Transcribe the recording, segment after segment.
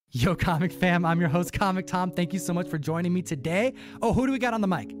Yo, Comic Fam, I'm your host, Comic Tom. Thank you so much for joining me today. Oh, who do we got on the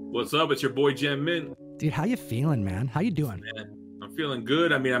mic? What's up? It's your boy, Gem Mint. Dude, how you feeling, man? How you doing? Man, I'm feeling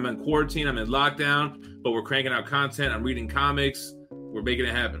good. I mean, I'm in quarantine, I'm in lockdown, but we're cranking out content. I'm reading comics. We're making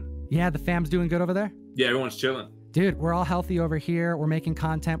it happen. Yeah, the fam's doing good over there? Yeah, everyone's chilling. Dude, we're all healthy over here. We're making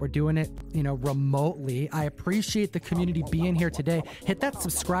content. We're doing it, remotely. I appreciate the community being here today. Hit that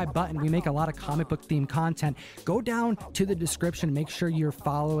subscribe button. We make a lot of comic book themed content. Go down to the description. Make sure you're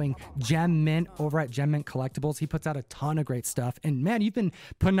following Gem Mint over at Gem Mint Collectibles. He puts out a ton of great stuff. And man, you've been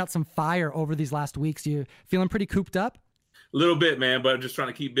putting out some fire over these last weeks. You feeling pretty cooped up? A little bit, man, but I'm just trying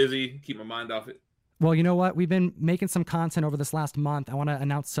to keep busy, keep my mind off it. Well, you know what? We've been making some content over this last month. I want to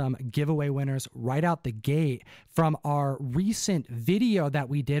announce some giveaway winners right out the gate from our recent video that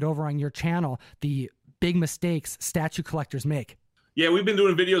we did over on your channel, the big mistakes statue collectors make. Yeah, we've been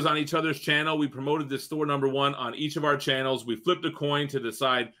doing videos on each other's channel. We promoted this store number one on each of our channels. We flipped a coin to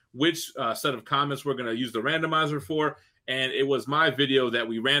decide which set of comments we're going to use the randomizer for. And it was my video that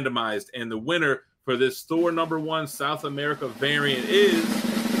we randomized. And the winner for this store number one South America variant is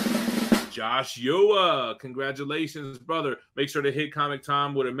Josh Yoa. Congratulations, brother. Make sure to hit Comic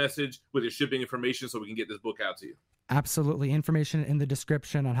Tom with a message with your shipping information so we can get this book out to you. Absolutely. Information in the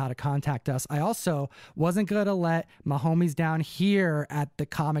description on how to contact us. I also wasn't going to let my homies down here at the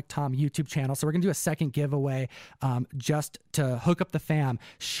Comic Tom YouTube channel. So we're going to do a second giveaway just to hook up the fam.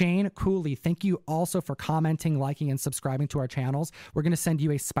 Shane Cooley, thank you also for commenting, liking, and subscribing to our channels. We're going to send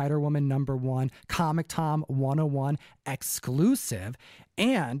you a Spider-Woman #1 Comic Tom 101 exclusive.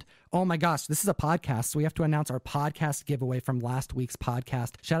 And oh my gosh, this is a podcast, so we have to announce our podcast giveaway from last week's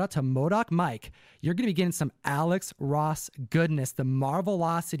podcast. Shout out to MODOK Mike. You're going to be getting some Alex Ross goodness, the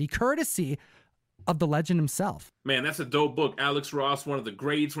Marvelocity, courtesy of the legend himself. Man, that's a dope book. Alex Ross, one of the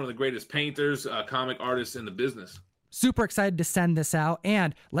greats, one of the greatest painters, comic artists in the business. Super excited to send this out.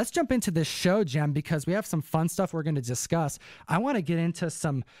 And let's jump into this show, Gem, because we have some fun stuff we're going to discuss. I want to get into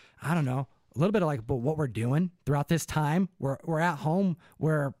some, a little bit of what we're doing throughout this time. We're at home.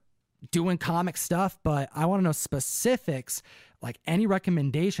 We're doing comic stuff, but I want to know specifics, like any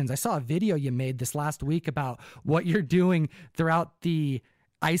recommendations. I saw a video you made this last week about what you're doing throughout the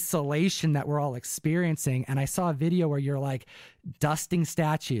isolation that we're all experiencing. And I saw a video where you're like dusting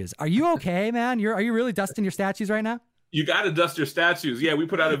statues. Are you okay, man? Are you really dusting your statues right now? You got to dust your statues. Yeah, we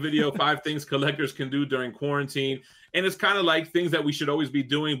put out a video, 5 things collectors can do during quarantine. And it's kind of like things that we should always be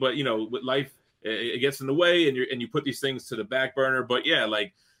doing. But, with life, it gets in the way and you put these things to the back burner. But yeah,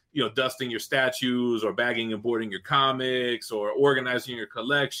 dusting your statues or bagging and boarding your comics or organizing your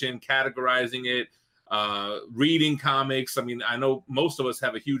collection, categorizing it, reading comics. I mean, I know most of us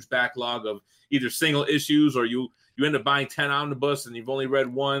have a huge backlog of either single issues or you end up buying 10 omnibus and you've only read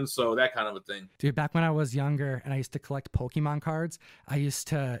one. So that kind of a thing. Dude, back when I was younger and I used to collect Pokemon cards, I used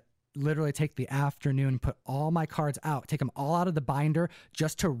to literally take the afternoon, put all my cards out, take them all out of the binder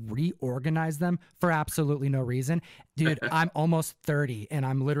just to reorganize them for absolutely no reason. Dude, I'm almost 30 and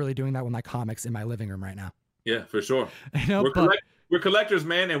I'm literally doing that with my comics in my living room right now. Yeah, for sure. We're collectors,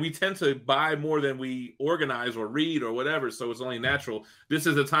 man, and we tend to buy more than we organize or read or whatever, so it's only natural. This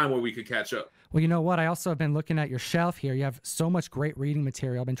is a time where we could catch up. Well, you know what? I also have been looking at your shelf here. You have so much great reading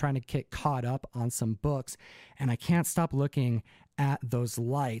material. I've been trying to get caught up on some books, and I can't stop looking at those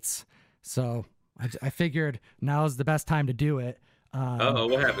lights. So I figured now's the best time to do it.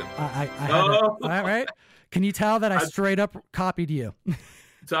 What happened? All right. Can you tell that I straight up copied you?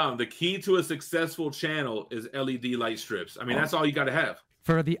 Tom, the key to a successful channel is LED light strips. I mean, that's all you got to have.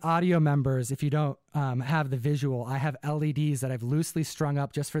 For the audio members, if you don't have the visual, I have LEDs that I've loosely strung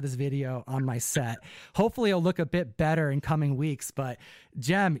up just for this video on my set. Hopefully it'll look a bit better in coming weeks. But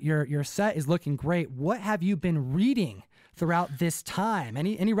Gem, your set is looking great. What have you been reading throughout this time?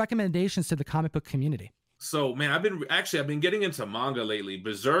 Any recommendations to the comic book community? So, man, I've been getting into manga lately.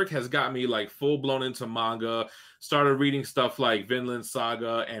 Berserk has got me full blown into manga. Started reading stuff like Vinland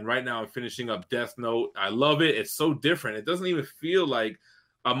Saga, and right now I'm finishing up Death Note. I love it. It's so different. It doesn't even feel like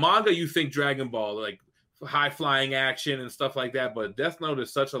a manga. You think Dragon Ball, like high flying action and stuff like that, but Death Note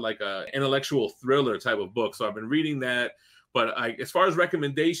is such a intellectual thriller type of book. So I've been reading that. But as far as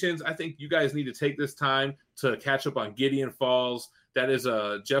recommendations, I think you guys need to take this time to catch up on Gideon Falls. That is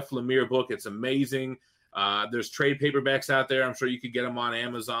a Jeff Lemire book. It's amazing. There's trade paperbacks out there. I'm sure you could get them on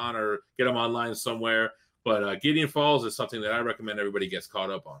Amazon or get them online somewhere. But Gideon Falls is something that I recommend everybody gets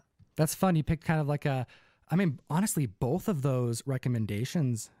caught up on. That's fun. You picked kind of honestly, both of those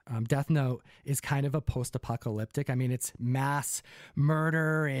recommendations. Death Note is kind of a post-apocalyptic. I mean, it's mass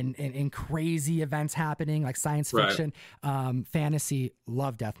murder and crazy events happening, like science fiction, fantasy.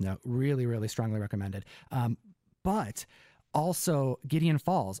 Love Death Note. Really, really strongly recommended. But Also, Gideon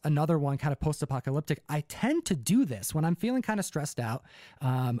Falls, another one kind of post-apocalyptic. I tend to do this when I'm feeling kind of stressed out.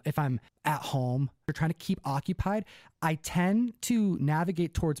 If I'm at home or trying to keep occupied, I tend to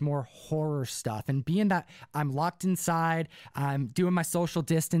navigate towards more horror stuff. And being that I'm locked inside, I'm doing my social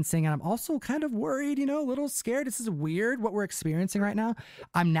distancing, and I'm also kind of worried, a little scared. This is weird what we're experiencing right now.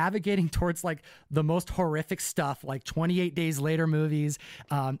 I'm navigating towards like the most horrific stuff, like 28 Days Later movies.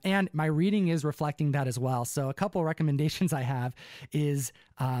 And my reading is reflecting that as well. So a couple of recommendations I have is,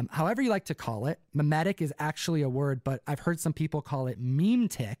 however you like to call it, memetic is actually a word, but I've heard some people call it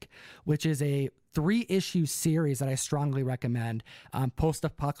memetic, which is a 3-issue series that I strongly recommend.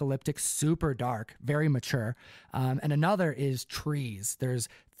 Post-apocalyptic, super dark, very mature. And another is Trees. There's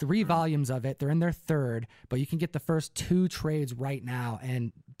 3 volumes of it. They're in their 3rd, but you can get the first 2 trades right now,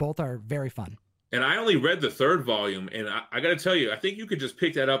 and both are very fun. And I only read the 3rd volume, and I got to tell you, I think you could just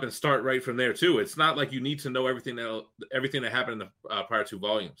pick that up and start right from there too. It's not like you need to know everything that happened in the prior 2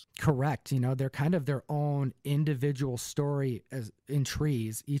 volumes. Correct. They're kind of their own individual story as in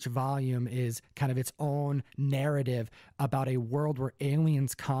Trees. Each volume is kind of its own narrative about a world where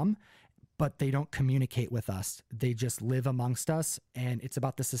aliens come, but they don't communicate with us. They just live amongst us, and it's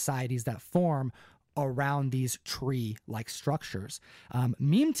about the societies that form around these tree-like structures.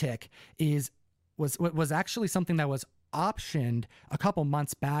 Memetic was actually something that was optioned a couple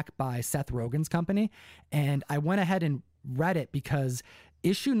months back by Seth Rogen's company. And I went ahead and read it because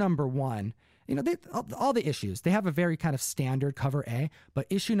issue number 1, all the issues, they have a very kind of standard cover A, but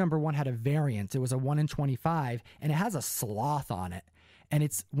issue number 1 had a variant. It was a 1 in 25, and it has a sloth on it. And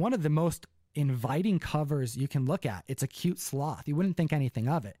it's one of the most inviting covers you can look at. It's a cute sloth. You wouldn't think anything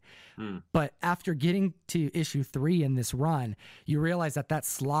of it. But after getting to issue 3 in this run, you realize that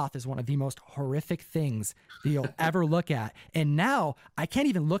sloth is one of the most horrific things that you'll ever look at. And now I can't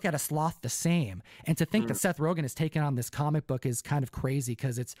even look at a sloth the same. And to think that Seth Rogen has taken on this comic book is kind of crazy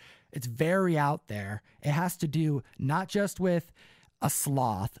because it's very out there. It has to do not just with a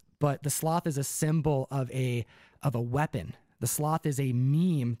sloth, but the sloth is a symbol of a weapon. The sloth is a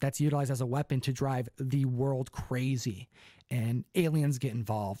meme that's utilized as a weapon to drive the world crazy, and aliens get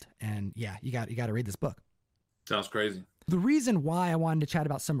involved. And yeah, you got to read this book. Sounds crazy. The reason why I wanted to chat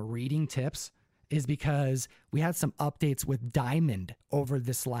about some reading tips is because we had some updates with Diamond over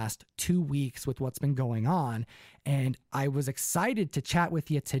this last 2 weeks with what's been going on. And I was excited to chat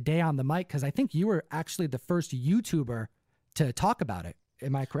with you today on the mic because I think you were actually the first YouTuber to talk about it.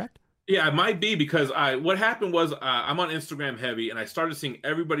 Am I correct? Yeah, it might be because what happened was I'm on Instagram heavy, and I started seeing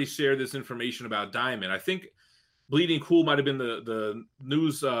everybody share this information about Diamond. I think Bleeding Cool might have been the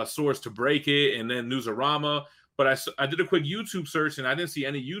news source to break it, and then Newsarama. But I did a quick YouTube search, and I didn't see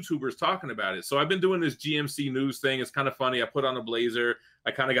any YouTubers talking about it. So I've been doing this GMC news thing. It's kind of funny. I put on a blazer.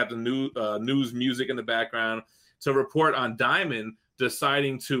 I kind of got the news music in the background to report on Diamond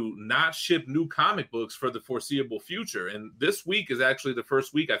deciding to not ship new comic books for the foreseeable future. And this week is actually the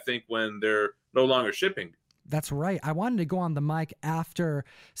first week, I think, when they're no longer shipping. That's right. I wanted to go on the mic after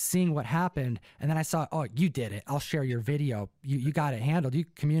seeing what happened. And then I saw, oh, you did it. I'll share your video. You got it handled. You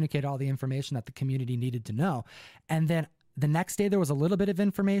communicated all the information that the community needed to know. And then the next day, there was a little bit of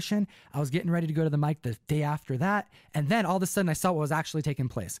information. I was getting ready to go to the mic the day after that. And then all of a sudden, I saw what was actually taking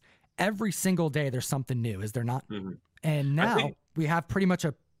place. Every single day, there's something new, is there not? Mm-hmm. And now we have pretty much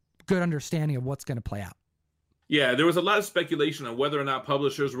a good understanding of what's going to play out. Yeah, there was a lot of speculation on whether or not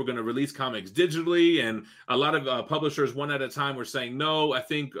publishers were going to release comics digitally, and a lot of publishers, one at a time, were saying no. I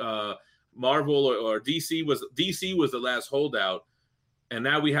think Marvel or DC was the last holdout, and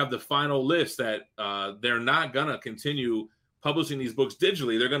now we have the final list that they're not going to continue publishing these books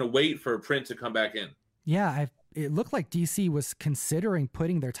digitally. They're going to wait for print to come back in. Yeah, it looked like DC was considering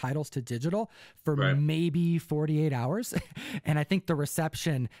putting their titles to digital for maybe 48 hours. And I think the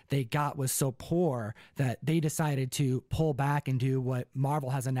reception they got was so poor that they decided to pull back and do what Marvel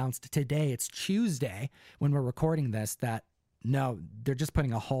has announced today. It's Tuesday when we're recording this, that no, they're just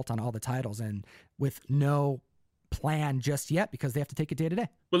putting a halt on all the titles and with no plan just yet because they have to take it day to day.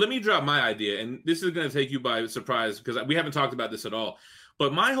 Well, let me drop my idea. And this is going to take you by surprise because we haven't talked about this at all.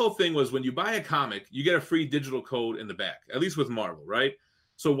 But my whole thing was when you buy a comic, you get a free digital code in the back, at least with Marvel, right?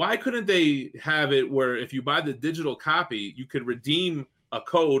 So why couldn't they have it where if you buy the digital copy, you could redeem a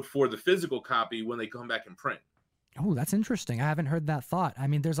code for the physical copy when they come back in print? Oh, that's interesting. I haven't heard that thought. I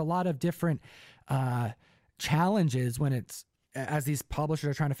mean, there's a lot of different challenges when it's, as these publishers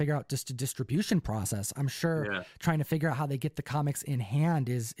are trying to figure out just a distribution process. I'm sure trying to figure out how they get the comics in hand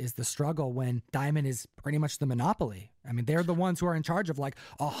is the struggle when Diamond is pretty much the monopoly. I mean, they're the ones who are in charge of like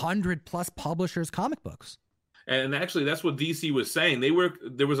 100+ publishers' comic books. And actually, that's what DC was saying.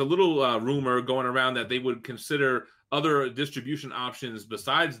 There was a little rumor going around that they would consider other distribution options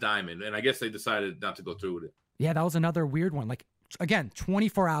besides Diamond, and I guess they decided not to go through with it. Yeah, that was another weird one. Like, again,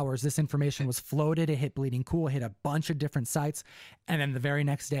 24 hours, this information was floated. It hit Bleeding Cool, hit a bunch of different sites. And then the very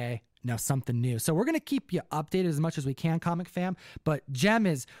next day, now something new. So we're going to keep you updated as much as we can, Comic Fam. But Jem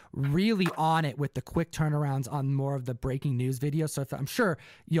is really on it with the quick turnarounds on more of the breaking news videos. So I'm sure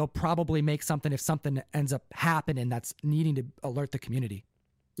you'll probably make something if something ends up happening that's needing to alert the community.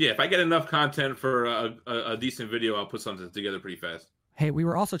 Yeah, if I get enough content for a decent video, I'll put something together pretty fast. Hey, we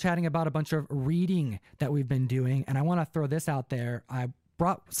were also chatting about a bunch of reading that we've been doing, and I want to throw this out there. I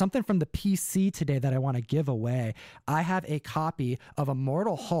brought something from the PC today that I want to give away. I have a copy of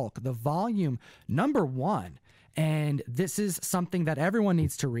Immortal Hulk, the volume #1. And this is something that everyone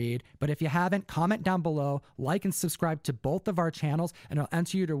needs to read. But if you haven't, comment down below, like and subscribe to both of our channels, and I'll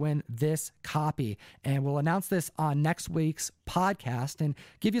enter you to win this copy. And we'll announce this on next week's podcast and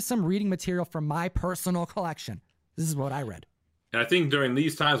give you some reading material from my personal collection. This is what I read. And I think during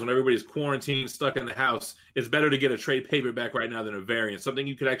these times when everybody's quarantined, stuck in the house, it's better to get a trade paperback right now than a variant. Something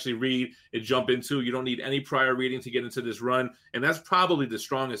you could actually read and jump into. You don't need any prior reading to get into this run. And that's probably the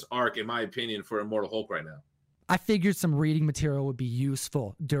strongest arc, in my opinion, for Immortal Hulk right now. I figured some reading material would be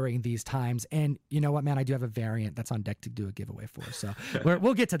useful during these times. And you know what, man? I do have a variant that's on deck to do a giveaway for. So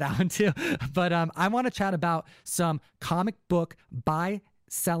we'll get to that one too. But I want to chat about some comic book buy,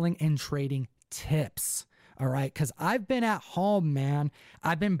 selling, and trading tips. All right, because I've been at home, man.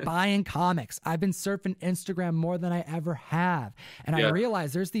 I've been buying comics. I've been surfing Instagram more than I ever have. And I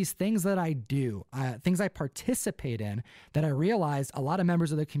realize there's these things that I do, things I participate in that I realize a lot of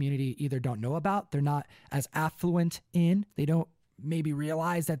members of the community either don't know about, they're not as affluent in, they don't maybe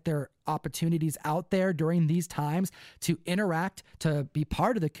realize that there are opportunities out there during these times to interact, to be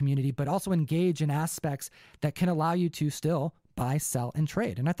part of the community, but also engage in aspects that can allow you to still buy, sell, and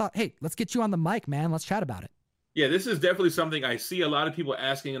trade. And I thought, hey, let's get you on the mic, man. Let's chat about it. Yeah, this is definitely something I see a lot of people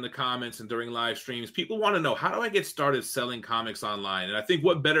asking in the comments and during live streams. People want to know, how do I get started selling comics online? And I think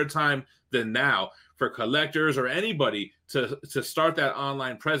what better time than now for collectors or anybody to start that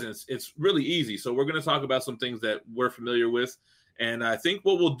online presence? It's really easy. So we're going to talk about some things that we're familiar with. And I think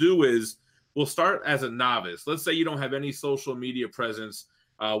what we'll do is we'll start as a novice. Let's say you don't have any social media presence.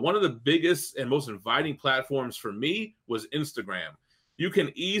 One of the biggest and most inviting platforms for me was Instagram. You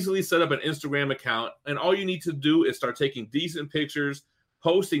can easily set up an Instagram account, and all you need to do is start taking decent pictures,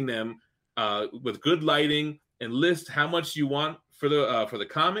 posting them with good lighting, and list how much you want for the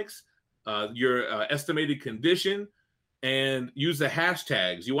comics, your estimated condition, and use the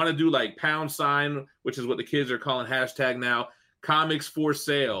hashtags. You want to do like #, which is what the kids are calling hashtag now, comics for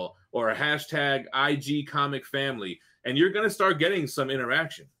sale, or a hashtag IG comic family. And you're going to start getting some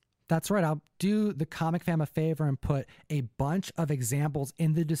interaction. That's right. I'll do the Comic Fam a favor and put a bunch of examples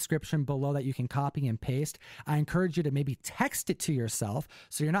in the description below that you can copy and paste. I encourage you to maybe text it to yourself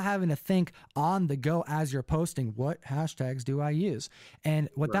so you're not having to think on the go as you're posting, what hashtags do I use? And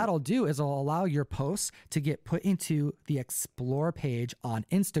what that'll do is it'll allow your posts to get put into the Explore page on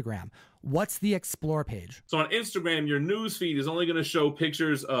Instagram. What's the Explore page? So on Instagram, your news feed is only going to show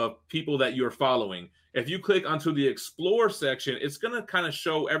pictures of people that you're following. If you click onto the Explore section, it's going to kind of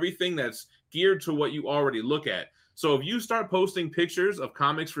show everything that's geared to what you already look at. So if you start posting pictures of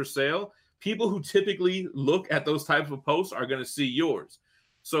comics for sale, people who typically look at those types of posts are going to see yours.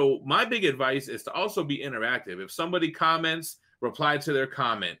 So my big advice is to also be interactive. If somebody comments, reply to their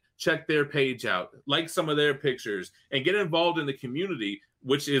comment, check their page out, like some of their pictures, and get involved in the community,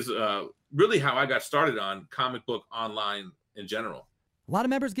 which is really how I got started on comic book online in general. A lot of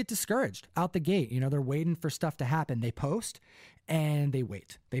members get discouraged out the gate. You know, they're waiting for stuff to happen. They post and they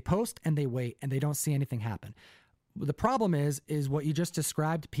wait. They post and they wait, and they don't see anything happen. The problem is what you just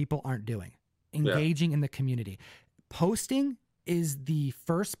described, people aren't doing. Engaging in the community. Posting is the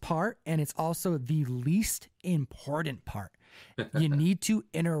first part, and it's also the least important part. You need to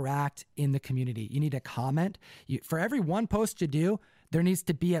interact in the community. You need to comment. For every one post you do, there needs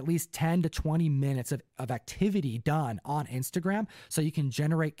to be at least 10 to 20 minutes of activity done on Instagram so you can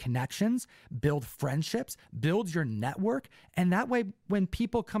generate connections, build friendships, build your network. And that way, when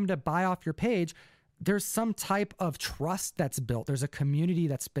people come to buy off your page, there's some type of trust that's built. There's a community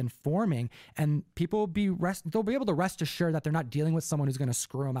that's been forming, and people will they'll be able to rest assured that they're not dealing with someone who's going to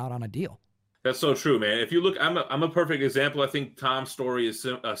screw them out on a deal. That's so true, man. If you look, I'm a perfect example. I think Tom's story is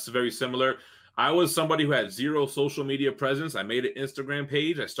very similar. I was somebody who had zero social media presence. I made an Instagram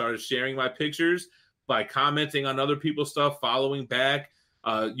page. I started sharing my pictures by commenting on other people's stuff, following back.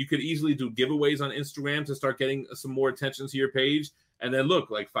 You could easily do giveaways on Instagram to start getting some more attention to your page. And then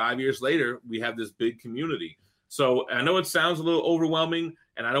look, like 5 years later, we have this big community. So I know it sounds a little overwhelming,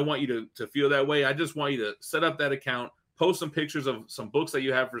 and I don't want you to feel that way. I just want you to set up that account, post some pictures of some books that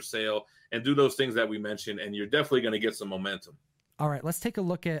you have for sale, and do those things that we mentioned, and you're definitely going to get some momentum. All right, let's take a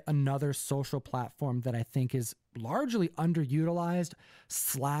look at another social platform that I think is largely underutilized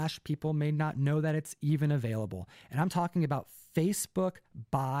 / people may not know that it's even available. And I'm talking about Facebook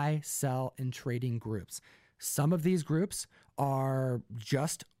buy, sell, and trading groups. Some of these groups are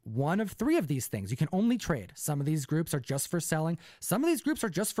just one of 3 of these things. You can only trade. Some of these groups are just for selling. Some of these groups are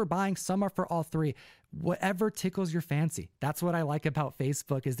just for buying. Some are for all 3. Whatever tickles your fancy. That's what I like about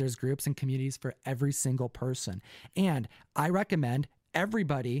Facebook is there's groups and communities for every single person. And I recommend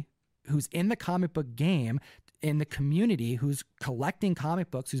everybody who's in the comic book game, in the community, who's collecting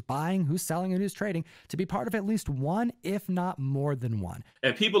comic books, who's buying, who's selling, and who's trading, to be part of at least one, if not more than one.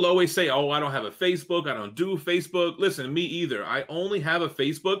 And people always say, oh, I don't have a Facebook. I don't do Facebook. Listen, me either. I only have a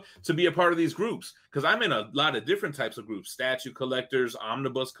Facebook to be a part of these groups because I'm in a lot of different types of groups: statue collectors,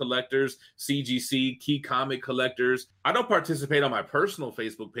 omnibus collectors, CGC, key comic collectors. I don't participate on my personal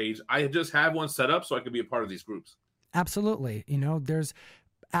Facebook page. I just have one set up so I can be a part of these groups. Absolutely. You know, there's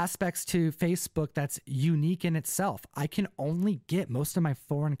aspects to Facebook that's unique in itself. I can only get most of my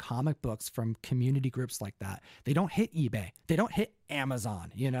foreign comic books from community groups like that. They don't hit eBay. They don't hit Amazon,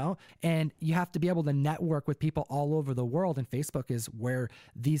 you know, and you have to be able to network with people all over the world. And Facebook is where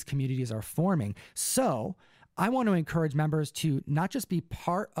these communities are forming. So I want to encourage members to not just be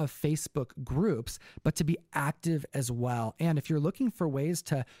part of Facebook groups, but to be active as well. And if you're looking for ways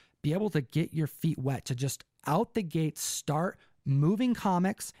to be able to get your feet wet, to just out the gate start moving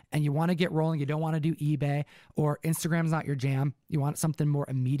comics, and you want to get rolling, you don't want to do eBay or Instagram's not your jam, you want something more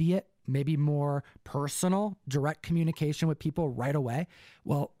immediate, maybe more personal, direct communication with people right away.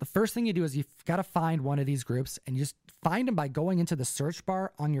 Well, the first thing you do is you've got to find one of these groups, and you just find them by going into the search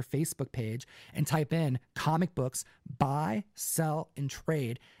bar on your Facebook page and type in comic books, buy, sell, and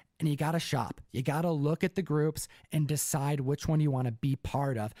trade. And you got to shop. You got to look at the groups and decide which one you want to be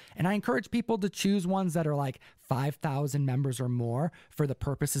part of. And I encourage people to choose ones that are like 5,000 members or more for the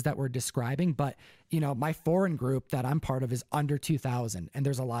purposes that we're describing. But, you know, my foreign group that I'm part of is under 2,000, and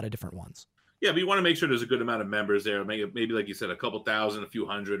there's a lot of different ones. Yeah, but you want to make sure there's a good amount of members there. Maybe like you said, a couple thousand, a few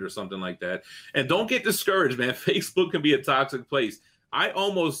hundred or something like that. And don't get discouraged, man. Facebook can be a toxic place. I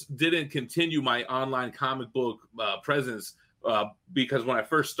almost didn't continue my online comic book presence because when I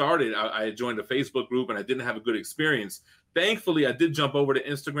first started, I joined a Facebook group and I didn't have a good experience. Thankfully, I did jump over to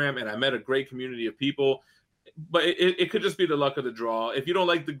Instagram and I met a great community of people. But it could just be the luck of the draw. If you don't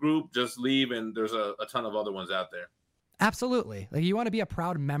like the group, just leave, and there's a ton of other ones out there. Absolutely. Like, you want to be a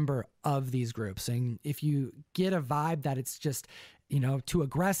proud member of these groups. And if you get a vibe that it's just, you know, too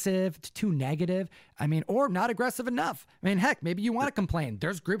aggressive, too negative, I mean, or not aggressive enough. I mean, heck, maybe you want to complain.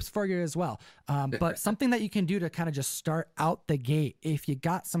 There's groups for you as well. But something that you can do to kind of just start out the gate, if you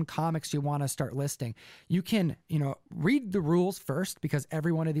got some comics you want to start listing, you can, you know, read the rules first, because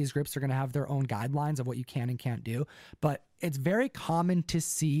every one of these groups are going to have their own guidelines of what you can and can't do. But it's very common to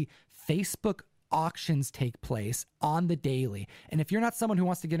see Facebook auctions take place on the daily. And if you're not someone who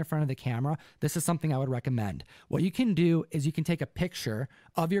wants to get in front of the camera, this is something I would recommend. What you can do is you can take a picture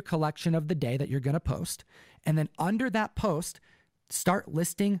of your collection of the day that you're going to post. And then under that post, start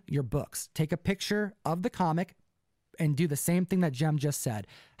listing your books. Take a picture of the comic and do the same thing that Jem just said.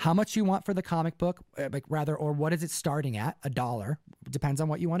 How much you want for the comic book, or what is it starting at? $1. Depends on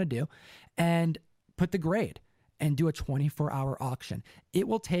what you want to do. And put the grade. And do a 24-hour auction. It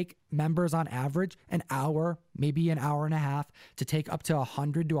will take members on average an hour, maybe an hour and a half, to take up to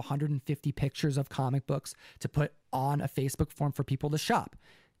 100 to 150 pictures of comic books to put on a Facebook form for people to shop.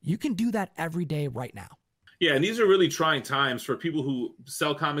 You can do that every day right now. Yeah, and these are really trying times for people who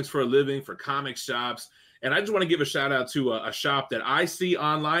sell comics for a living, for comic shops. And I just want to give a shout out to a shop that I see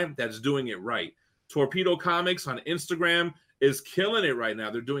online that's doing it right. Torpedo Comics on Instagram is killing it right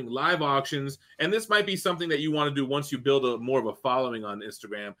now. They're doing live auctions, and this might be something that you want to do once you build more of a following on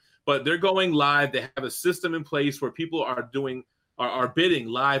Instagram. But they're going live. They have a system in place where people are bidding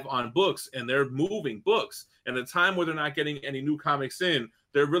live on books, and they're moving books. And the time where they're not getting any new comics in,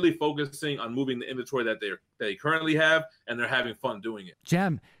 they're really focusing on moving the inventory that they currently have, and they're having fun doing it.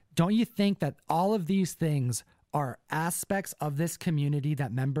 Jem, don't you think that all of these things are aspects of this community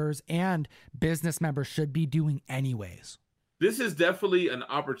that members and business members should be doing anyways? This is definitely an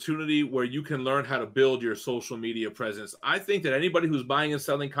opportunity where you can learn how to build your social media presence. I think that anybody who's buying and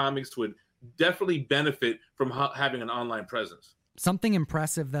selling comics would definitely benefit from having an online presence. Something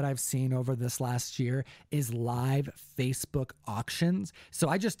impressive that I've seen over this last year is live Facebook auctions. So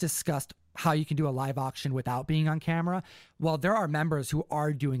I just discussed how you can do a live auction without being on camera. Well, there are members who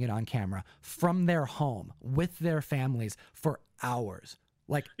are doing it on camera from their home with their families for hours,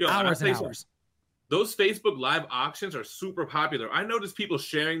 like hours and hours. Those Facebook live auctions are super popular. I notice people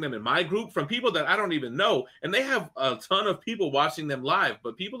sharing them in my group from people that I don't even know, and they have a ton of people watching them live,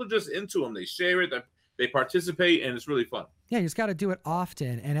 but people are just into them. They share it, they participate, and it's really fun. Yeah, you just got to do it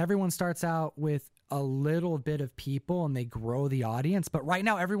often, and everyone starts out with a little bit of people and they grow the audience, but right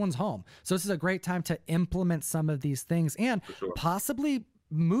now everyone's home. So this is a great time to implement some of these things and possibly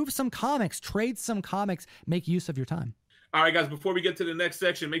move some comics, trade some comics, make use of your time. All right, guys, before we get to the next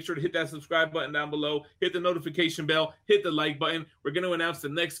section, make sure to hit that subscribe button down below, hit the notification bell, hit the like button. We're going to announce the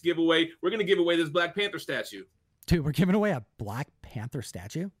next giveaway. We're going to give away this Black Panther statue. Dude, we're giving away a Black Panther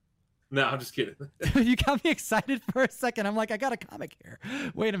statue? No, I'm just kidding. You got me excited for a second. I'm like, I got a comic here.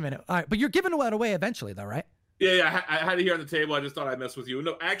 Wait a minute. All right, but you're giving it away eventually, though, right? Yeah, I had it here on the table. I just thought I'd mess with you.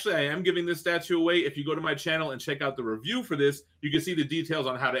 No, actually, I am giving this statue away. If you go to my channel and check out the review for this, you can see the details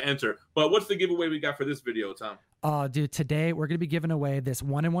on how to enter. But what's the giveaway we got for this video, Tom? Oh, dude, today we're going to be giving away this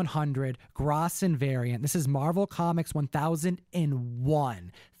 1 in 100 Grossin variant. This is Marvel Comics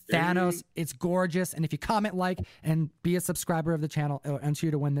 1001. Thanos, it's gorgeous. And if you comment, like, and be a subscriber of the channel, it'll enter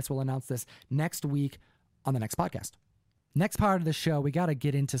you to win this. We'll announce this next week on the next podcast. Next part of the show, we got to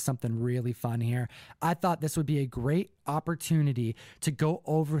get into something really fun here. I thought this would be a great opportunity to go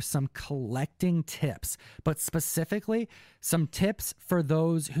over some collecting tips, but specifically some tips for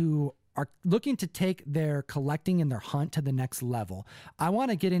those who are looking to take their collecting and their hunt to the next level. I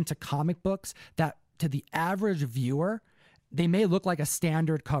want to get into comic books that to the average viewer, they may look like a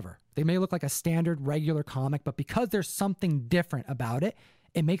standard cover. They may look like a standard regular comic, but because there's something different about it,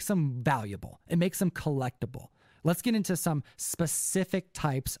 it makes them valuable. It makes them collectible. Let's get into some specific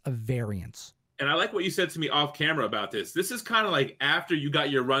types of variants. And I like what you said to me off camera about this. This is kind of like after you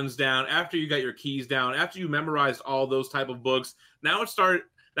got your runs down, after you got your keys down, after you memorized all those type of books. Now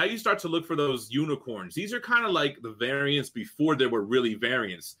you start to look for those unicorns. These are kind of like the variants before there were really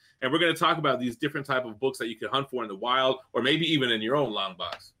variants. And we're going to talk about these different type of books that you can hunt for in the wild, or maybe even in your own long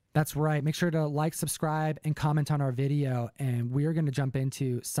box. That's right. Make sure to like, subscribe, and comment on our video. And we're going to jump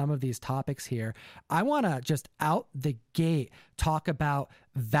into some of these topics here. I want to just out the gate talk about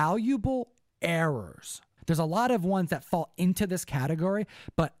valuable errors. There's a lot of ones that fall into this category,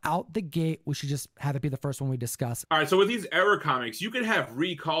 but out the gate, we should just have it be the first one we discuss. All right, so with these error comics, you can have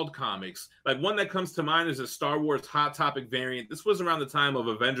recalled comics. Like one that comes to mind is a Star Wars Hot Topic variant. This was around the time of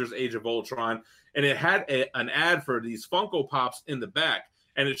Avengers Age of Ultron, and it had an ad for these Funko Pops in the back.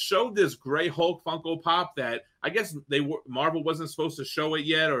 And it showed this gray Hulk Funko Pop that I guess Marvel wasn't supposed to show it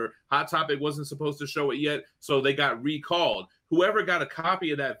yet, or Hot Topic wasn't supposed to show it yet, so they got recalled. Whoever got a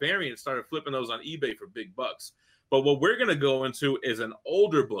copy of that variant started flipping those on eBay for big bucks. But what we're going to go into is an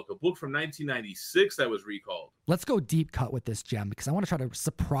older book, a book from 1996 that was recalled. Let's go deep cut with this, Gem, because I want to try to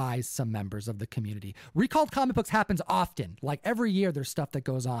surprise some members of the community. Recalled comic books happens often. Like every year there's stuff that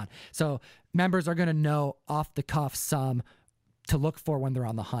goes on. So members are going to know off the cuff some to look for when they're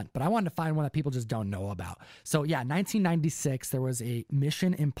on the hunt. But I wanted to find one that people just don't know about. So yeah, 1996, there was a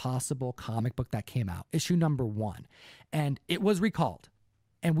Mission Impossible comic book that came out, issue number 1. And it was recalled.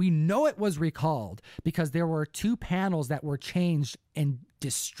 And we know it was recalled because there were 2 panels that were changed and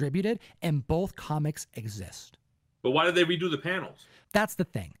distributed, and both comics exist. But why did they redo the panels? That's the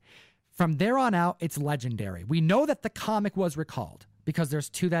thing. From there on out, it's legendary. We know that the comic was recalled because there's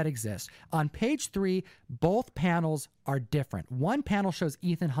 2 that exist. On page 3, both panels are different. One panel shows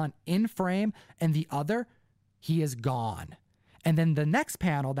Ethan Hunt in frame, and the other, he is gone. And then the next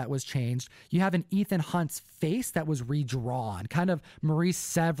panel that was changed, you have an Ethan Hunt's face that was redrawn, kind of Maurice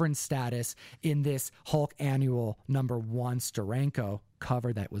Severin status in this Hulk Annual #1 Steranko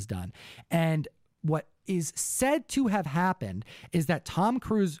cover that was done. And what is said to have happened is that Tom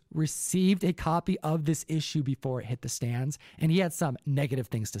Cruise received a copy of this issue before it hit the stands, and he had some negative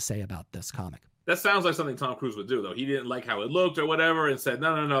things to say about this comic. That sounds like something Tom Cruise would do, though. He didn't like how it looked or whatever and said,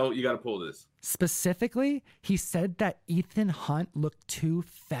 no, you got to pull this. Specifically, he said that Ethan Hunt looked too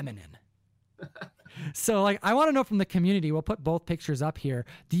feminine. So, I want to know from the community, we'll put both pictures up here.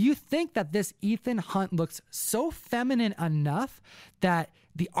 Do you think that this Ethan Hunt looks so feminine enough that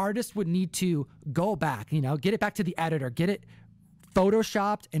the artist would need to go back, get it back to the editor, get it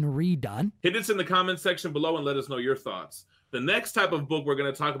photoshopped and redone? Hit us in the comments section below and let us know your thoughts. The next type of book we're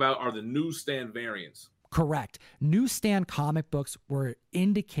going to talk about are the newsstand variants. Correct. Newsstand comic books were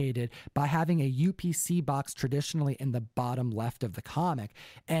indicated by having a UPC box traditionally in the bottom left of the comic.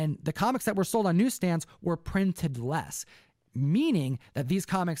 And the comics that were sold on newsstands were printed less. meaning that these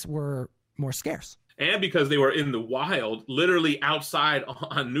comics were more scarce. And because they were in the wild, literally outside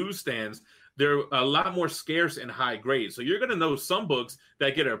on newsstands, they're a lot more scarce and high grade. So you're going to know some books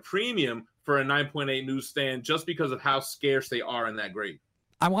that get a premium for a 9.8 newsstand just because of how scarce they are in that grade.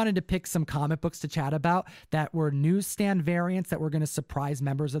 I wanted to pick some comic books to chat about that were newsstand variants that were going to surprise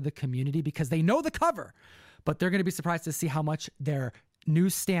members of the community because they know the cover, but they're going to be surprised to see how much their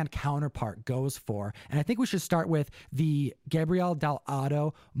newsstand counterpart goes for. And I think we should start with the Gabriel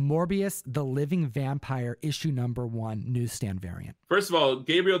Dell'Otto Morbius the Living Vampire issue #1 newsstand variant. First of all,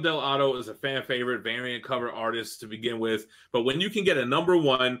 Gabriel Dell'Otto is a fan favorite variant cover artist to begin with, but when you can get a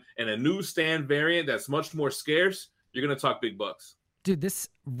 #1 and a newsstand variant that's much more scarce, you're going to talk big bucks. Dude, this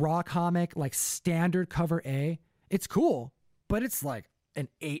Raw comic, like standard cover A, it's cool, but it's like an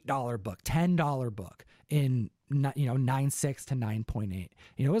 $8 book, $10 book in 9.6 to 9.8.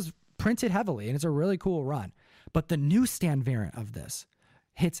 It was printed heavily and it's a really cool run. But the newsstand variant of this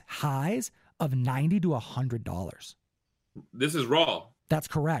hits highs of $90 to $100. This is Raw. That's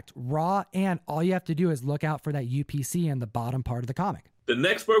correct. Raw, and all you have to do is look out for that UPC in the bottom part of the comic. The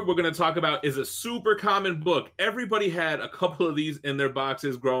next book we're going to talk about is a super common book. Everybody had a couple of these in their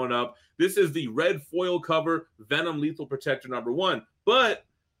boxes growing up. This is the red foil cover Venom Lethal Protector #1. But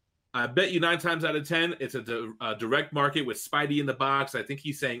I bet you 9 times out of 10, it's a direct market with Spidey in the box. I think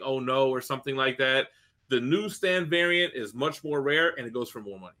he's saying, oh no, or something like that. The newsstand variant is much more rare and it goes for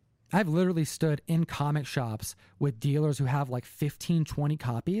more money. I've literally stood in comic shops with dealers who have like 15, 20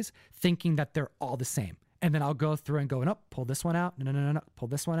 copies thinking that they're all the same. And then I'll go through and go, no, pull this one out. No, pull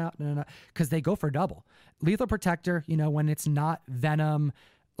this one out. No. Because they go for double. Lethal Protector, when it's not Venom,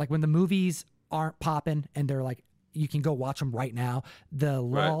 like when the movies aren't popping and they're like, you can go watch them right now. The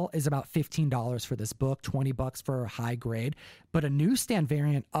lull is about $15 for this book, $20 for a high grade. But a newsstand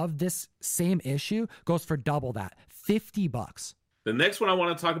variant of this same issue goes for double that, $50. The next one I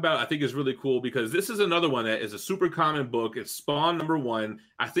want to talk about, I think, is really cool because this is another one that is a super common book. It's Spawn #1.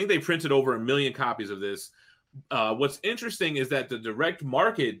 I think they printed over 1 million copies of this. What's interesting is that the direct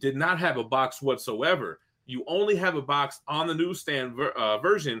market did not have a box whatsoever. You only have a box on the newsstand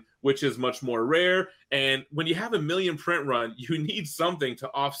version, which is much more rare. And when you have 1 million print run, you need something to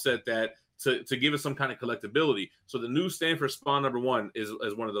offset that to give it some kind of collectability. So the newsstand for Spawn #1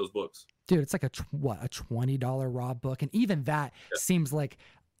 is one of those books. Dude, it's like a $20 raw book. And even that seems like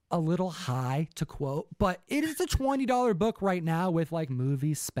a little high to quote, but it is a $20 book right now with like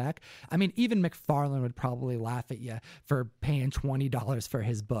movie spec. I mean, even McFarlane would probably laugh at you for paying $20 for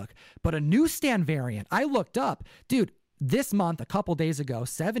his book. But a newsstand variant, I looked up, dude, this month, a couple days ago,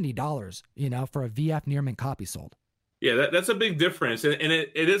 $70, for a VF Near Mint copy sold. Yeah, that's a big difference. And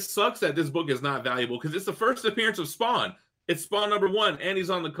it sucks that this book is not valuable because it's the first appearance of Spawn. It's Spawn #1, and he's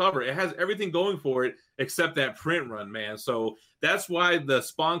on the cover. It has everything going for it except that print run, man. So that's why the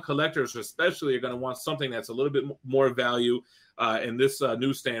Spawn collectors especially are going to want something that's a little bit more value, and this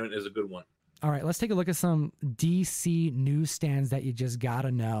newsstand is a good one. All right, let's take a look at some DC newsstands that you just got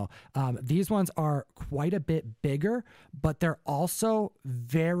to know. These ones are quite a bit bigger, but they're also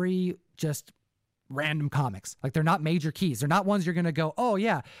very just random comics. Like they're not major keys. They're not ones you're going to go, oh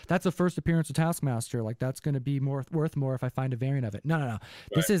yeah, that's the first appearance of Taskmaster. Like that's going to be worth more if I find a variant of it. No. Right.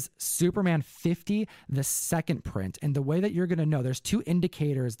 This is Superman 50, the second print. And the way that you're going to know, there's 2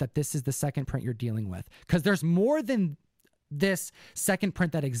 indicators that this is the second print you're dealing with. Because there's more than this second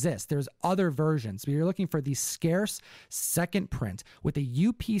print that exists. There's other versions, but you're looking for the scarce second print with a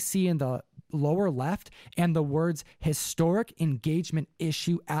UPC in the lower left and the words historic engagement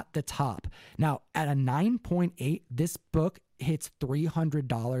issue at the top. Now, at a 9.8, this book hits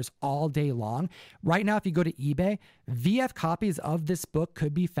 $300 all day long. Right now, if you go to eBay, VF copies of this book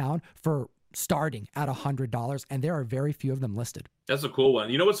could be found for starting at $100, and there are very few of them listed. That's a cool one.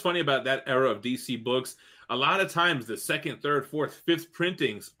 You know what's funny about that era of DC books? A lot of times the second, third, fourth, fifth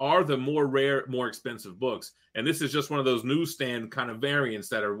printings are the more rare, more expensive books. And this is just one of those newsstand kind of variants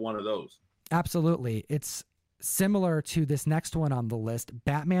that are one of those. Absolutely. It's similar to this next one on the list,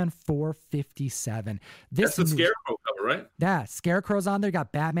 Batman 457. That's the Scarecrow cover, right? Yeah, Scarecrow's on there.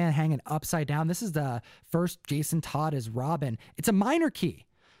 Got Batman hanging upside down. This is the first Jason Todd as Robin. It's a minor key,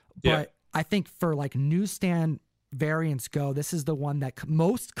 but I think for like newsstand variants go, this is the one that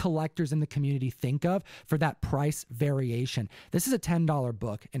most collectors in the community think of for that price variation. This is a $10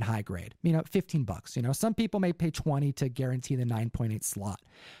 book in high grade, $15. Some people may pay $20 to guarantee the 9.8 slot,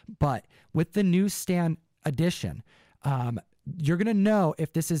 but with the newsstand edition, you're going to know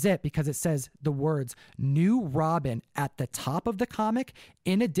if this is it because it says the words New Robin at the top of the comic,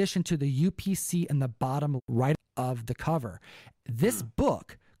 in addition to the UPC in the bottom right of the cover. This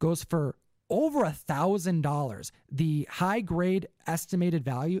book goes for over $1,000. The high grade estimated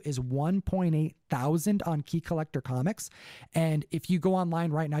value is 1.8 thousand on Key Collector Comics. And if you go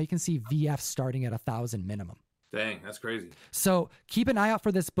online right now, you can see VF starting at 1,000 minimum. Dang, that's crazy. So keep an eye out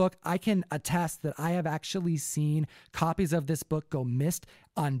for this book. I can attest that I have actually seen copies of this book go missed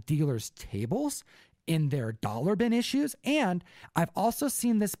on dealers' tables in their dollar bin issues. And I've also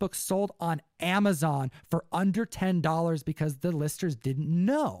seen this book sold on Amazon for under $10 because the listers didn't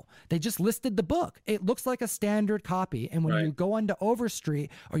know. They just listed the book. It looks like a standard copy. And when you go onto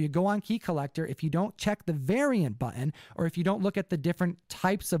Overstreet or you go on Key Collector, if you don't check the variant button, or if you don't look at the different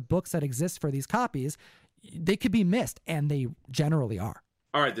types of books that exist for these copies, they could be missed, and they generally are.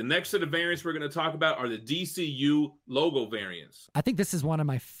 All right, the next set of variants we're going to talk about are the DCU logo variants. I think this is one of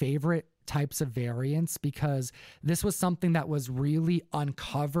my favorite types of variants because this was something that was really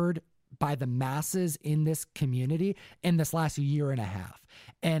uncovered by the masses in this community in this last year and a half.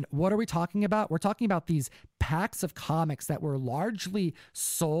 And what are we talking about? We're talking about these packs of comics that were largely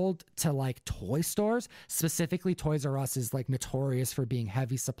sold to like toy stores. Specifically, Toys R Us is like notorious for being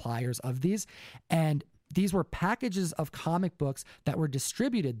heavy suppliers of these. And these were packages of comic books that were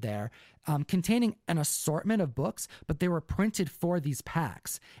distributed there, containing an assortment of books, but they were printed for these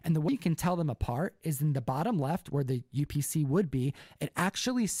packs. And the way you can tell them apart is in the bottom left, where the UPC would be, it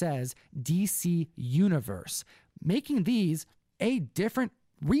actually says DC Universe, making these a different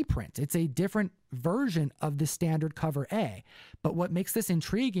reprint. It's a different version of the standard cover A. But what makes this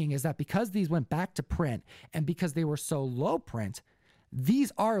intriguing is that because these went back to print and because they were so low print,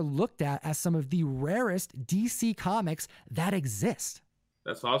 these are looked at as some of the rarest DC comics that exist.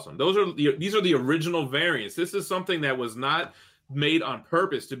 That's awesome. These are the original variants. This is something that was not made on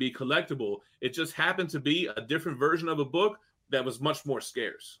purpose to be collectible. It just happened to be a different version of a book that was much more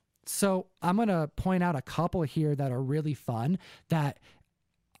scarce. So I'm going to point out a couple here that are really fun that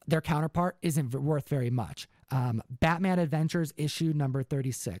their counterpart isn't worth very much. Batman Adventures issue number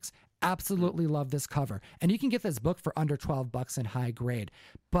 36. Absolutely love this cover. And you can get this book for under $12 in high grade.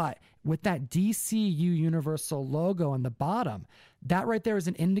 But with that DCU Universal logo on the bottom, that right there is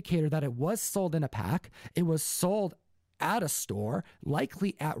an indicator that it was sold in a pack. It was sold at a store,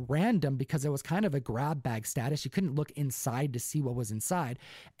 likely at random because it was kind of a grab bag status. You couldn't look inside to see what was inside.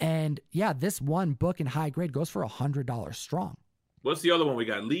 And yeah, this one book in high grade goes for $100 strong. What's the other one we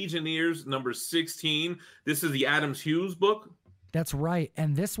got? Legionnaires number 16. This is the Adams Hughes book. That's right.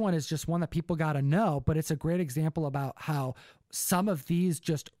 And this one is just one that people got to know, but it's a great example about how some of these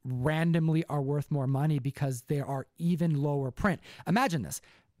just randomly are worth more money because they are even lower print. Imagine this.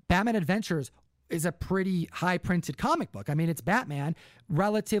 Batman Adventures is a pretty high printed comic book. I mean, it's Batman.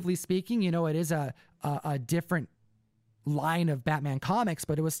 Relatively speaking, you know, it is a different line of Batman comics,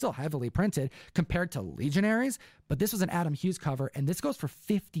 but it was still heavily printed compared to Legionaries. But this was an Adam Hughes cover, and this goes for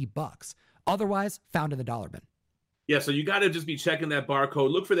 $50. Otherwise, found in the dollar bin. Yeah, so you got to just be checking that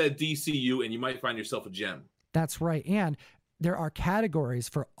barcode. Look for that DCU, and you might find yourself a gem. That's right. And there are categories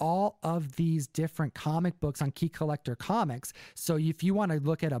for all of these different comic books on Key Collector Comics. So if you want to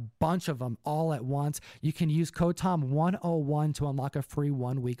look at a bunch of them all at once, you can use code TOM101 to unlock a free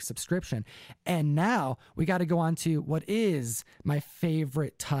 1-week subscription. And now we got to go on to what is my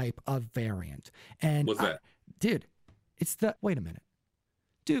favorite type of variant. And what's that? Dude, it's the, wait a minute.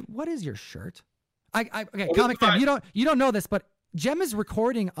 Dude, what is your shirt? Okay, oh, Comic Fam, you don't know this, but Jem is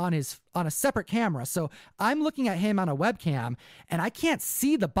recording on a separate camera. So I'm looking at him on a webcam and I can't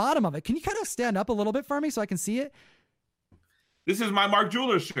see the bottom of it. Can you kind of stand up a little bit for me so I can see it? This is my Mark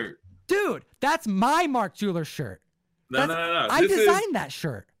Jeweler shirt. Dude, that's my Mark Jeweler shirt. No. I designed that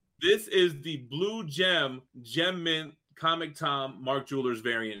shirt. This is the Blue Gem Mint Comic Tom Mark Jeweler's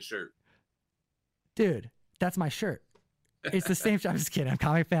variant shirt. Dude, that's my shirt. It's the same. I'm just kidding. I'm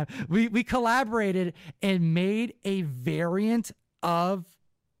Comic Fam. We collaborated and made a variant of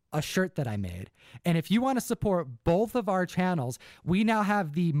a shirt that I made. And if you want to support both of our channels, we now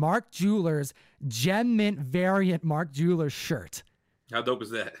have the Mark Jeweler's Gem Mint variant Mark Jeweler shirt. How dope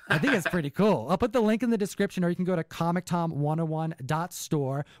is that? I think it's pretty cool. I'll put the link in the description, or you can go to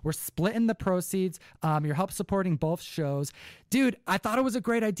comictom101.store. We're splitting the proceeds. You're help supporting both shows. Dude, I thought it was a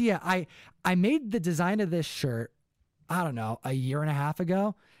great idea. I made the design of this shirt, I don't know, a year and a half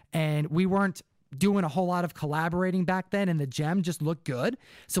ago, and we weren't doing a whole lot of collaborating back then, and the gem just looked good,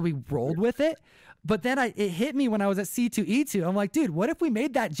 so we rolled with it. But then it hit me when I was at C2E2. I'm like, dude, what if we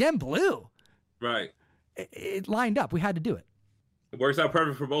made that gem blue? Right. It lined up. We had to do it. It works out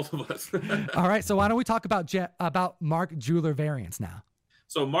perfect for both of us. All right, so why don't we talk about Mark Jeweler variants now?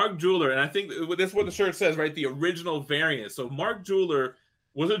 So Mark Jeweler, and I think this is what the shirt says, right? The original variant. So Mark Jeweler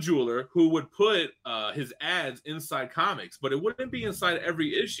was a jeweler who would put his ads inside comics, but it wouldn't be inside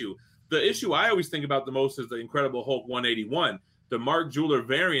every issue. The issue I always think about the most is the Incredible Hulk 181. The Mark Jeweler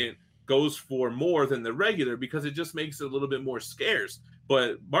variant goes for more than the regular because it just makes it a little bit more scarce.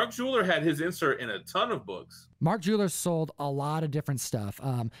 But Mark Jeweler had his insert in a ton of books. Mark Jeweler sold a lot of different stuff,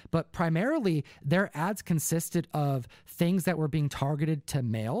 but primarily their ads consisted of things that were being targeted to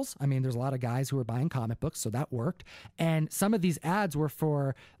males. I mean, there's a lot of guys who were buying comic books, so that worked. And some of these ads were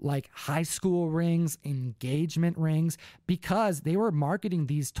for like high school rings, engagement rings, because they were marketing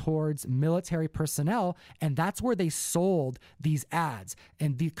these towards military personnel, and that's where they sold these ads.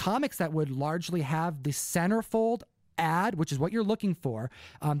 And the comics that would largely have the centerfold ad, which is what you're looking for,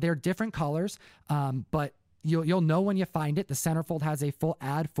 they're different colors, but You'll know when you find it. The centerfold has a full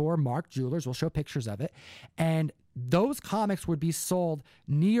ad for Mark Jewelers. We'll show pictures of it. And those comics would be sold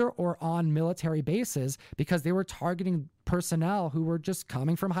near or on military bases because they were targeting personnel who were just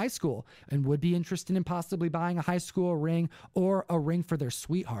coming from high school and would be interested in possibly buying a high school ring or a ring for their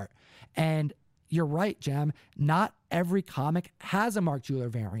sweetheart. And you're right, Jem. Not every comic has a Mark Jeweler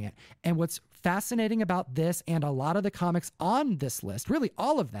variant. And what's fascinating about this and a lot of the comics on this list, really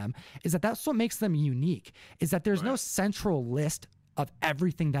all of them, is that that's what makes them unique, is that there's no central list of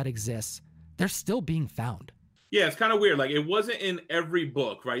everything that exists. They're still being found. Yeah, it's kind of weird. Like, it wasn't in every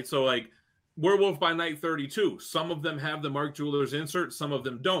book, right? So, like, Werewolf by Night 32, some of them have the Mark Jewelers insert, some of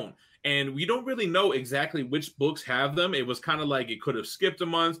them don't. And we don't really know exactly which books have them. It was kind of like it could have skipped a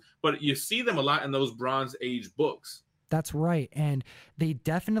month, but you see them a lot in those Bronze Age books. That's right. And they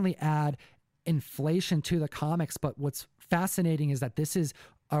definitely add inflation to the comics. But what's fascinating is that this is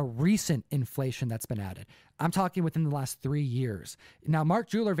a recent inflation that's been added. I'm talking within the last 3 years. Now, Mark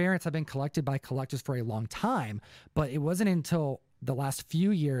Jeweler variants have been collected by collectors for a long time, but it wasn't until the last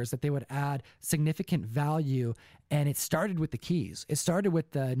few years that they would add significant value. And it started with the keys. It started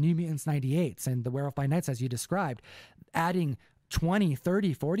with the New Mutants 98s and the Werewolf by Nights, as you described, adding 20,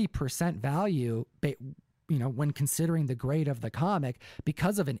 30, 40% value, when considering the grade of the comic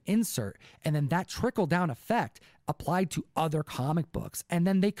because of an insert. And then that trickle down effect applied to other comic books. And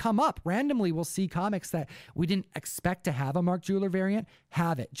then they come up randomly. We'll see comics that we didn't expect to have a Mark Jeweler variant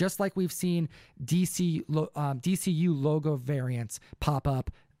have it, just like we've seen DCU logo variants pop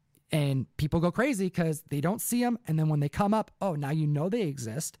up. And people go crazy because they don't see them. And then when they come up, oh, now you know they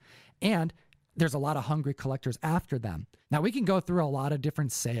exist. And there's a lot of hungry collectors after them. Now, we can go through a lot of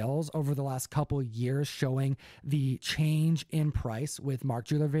different sales over the last couple of years showing the change in price with Mark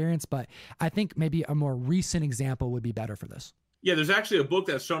Jeweler variants, but I think maybe a more recent example would be better for this. Yeah, there's actually a book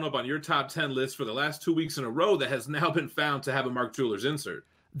that's shown up on your top 10 list for the last 2 weeks in a row that has now been found to have a Mark Jewelers insert.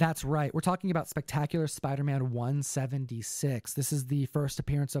 That's right. We're talking about Spectacular Spider-Man 176. This is the first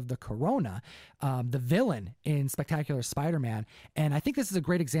appearance of the Corona, the villain in Spectacular Spider-Man. And I think this is a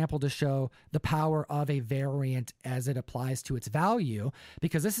great example to show the power of a variant as it applies to its value,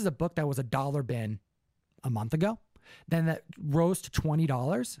 because this is a book that was $1 bin a month ago. Then that rose to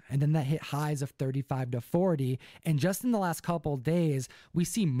 $20, and then that hit highs of $35 to $40. And just in the last couple of days, we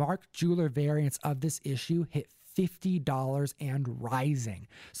see Mark Jeweler variants of this issue hit $50 and rising.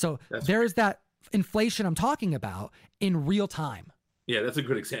 So there's that inflation I'm talking about in real time. Yeah, that's a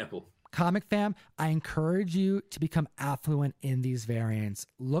good example. Comic fam, I encourage you to become affluent in these variants.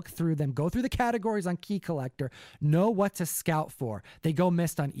 Look through them. Go through the categories on Key Collector. Know what to scout for. They go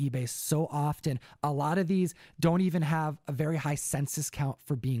missed on eBay so often. A lot of these don't even have a very high census count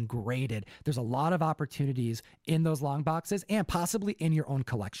for being graded. There's a lot of opportunities in those long boxes and possibly in your own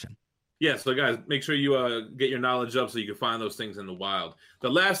collection. Yeah, so guys, make sure you get your knowledge up so you can find those things in the wild. The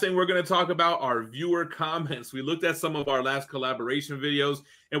last thing we're going to talk about are viewer comments. We looked at some of our last collaboration videos,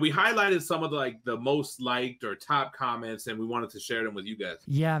 and we highlighted some of the most liked or top comments, and we wanted to share them with you guys.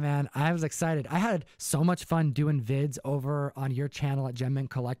 Yeah, man, I was excited. I had so much fun doing vids over on your channel at Gem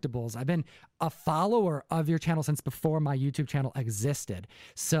Mint Collectibles. I've been a follower of your channel since before my YouTube channel existed.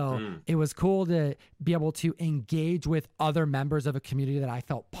 So it was cool to be able to engage with other members of a community that I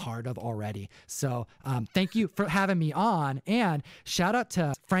felt part of already. So thank you for having me on. And shout out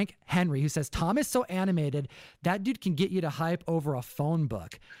to Frank Henry, who says, Tom is so animated. That dude can get you to hype over a phone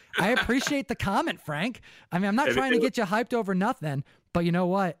book. I appreciate the comment, Frank. I mean, I'm not trying to get you hyped over nothing, but you know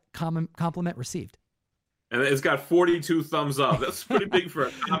what? Compliment received. And it's got 42 thumbs up. That's pretty big for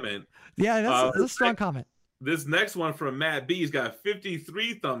a comment. Yeah, that's a strong comment. This next one from Matt B has got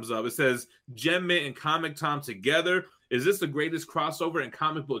 53 thumbs up. It says, Gem Mint and Comic Tom together. Is this the greatest crossover in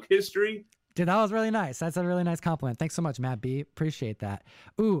comic book history? Dude, that was really nice. That's a really nice compliment. Thanks so much, Matt B. Appreciate that.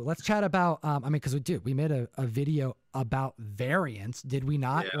 Ooh, let's chat about, because we made a video about variants. Did we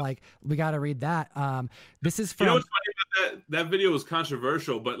not? Yeah. We got to read that. This is from... You know what's funny about that? That video was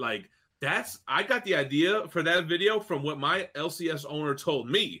controversial, but I got the idea for that video from what my LCS owner told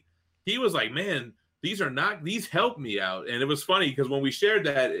me. he was like, man, these help me out. And it was funny because when we shared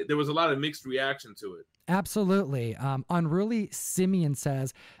that, there was a lot of mixed reaction to it. Absolutely. Unruly Simeon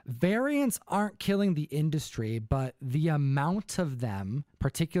says variants aren't killing the industry, but the amount of them,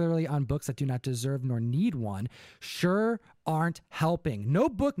 particularly on books that do not deserve nor need one, sure aren't helping. No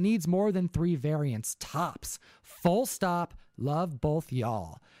book needs more than 3 variants tops. Full stop. Love both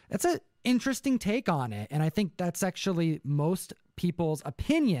y'all. That's an interesting take on it. And I think that's actually most people's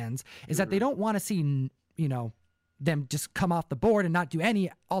opinions is that they don't want to see, them just come off the board and not do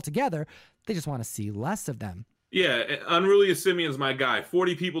any altogether. They just want to see less of them. Yeah, Unruly Simeon's my guy.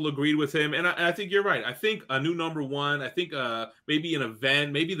 40 people agreed with him, and I think you're right. I think a new number 1, I think maybe an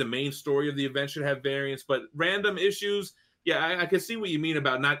event, maybe the main story of the event should have variants, but random issues, yeah, I can see what you mean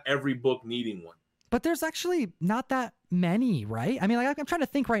about not every book needing one. But there's actually not that many, right? I mean, like I'm trying to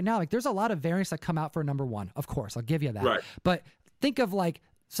think right now, like there's a lot of variants that come out for number 1, of course, I'll give you that. Right. But think of like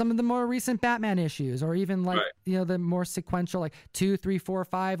some of the more recent Batman issues, or even like, the more sequential, like 2, 3, 4,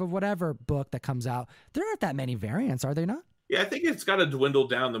 5 of whatever book that comes out. There aren't that many variants, are they not? Yeah, I think it's got to dwindle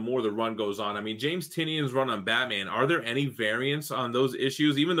down the more the run goes on. I mean, James Tynion's run on Batman, are there any variants on those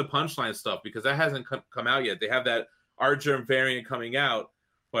issues? Even the Punchline stuff, because that hasn't come out yet. They have that Archer variant coming out,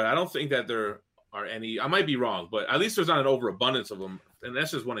 but I don't think that there are any. I might be wrong, but at least there's not an overabundance of them. And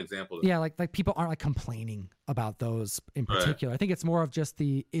that's just one example. Yeah, like people aren't like complaining about those in particular. Right. I think it's more of just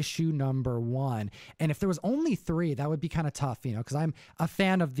the issue number 1. And if there was only 3, that would be kind of tough, because I'm a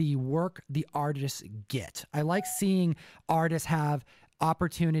fan of the work the artists get. I like seeing artists have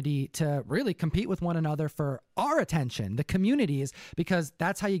opportunity to really compete with one another for our attention, the communities, because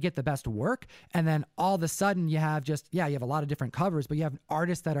that's how you get the best work. And then all of a sudden you have you have a lot of different covers, but you have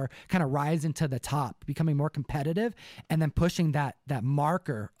artists that are kind of rising to the top, becoming more competitive, and then pushing that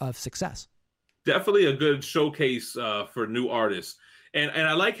marker of success. Definitely a good showcase for new artists. And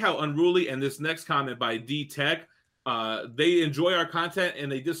I like how Unruly and this next comment by D-Tech, they enjoy our content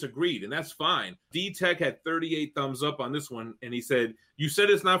and they disagreed, and that's fine. D-Tech had 38 thumbs up on this one, and he said, you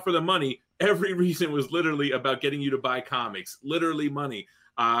said it's not for the money. Every reason was literally about getting you to buy comics. Literally money.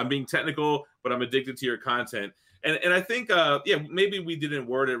 I'm being technical, but I'm addicted to your content. And I think, maybe we didn't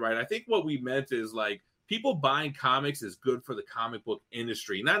word it right. I think what we meant is like, people buying comics is good for the comic book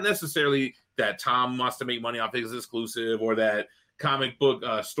industry. Not necessarily that Tom wants to make money off his exclusive, or that comic book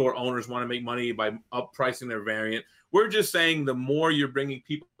store owners want to make money by uppricing their variant. We're just saying the more you're bringing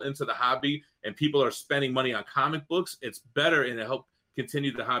people into the hobby and people are spending money on comic books, it's better, and it helps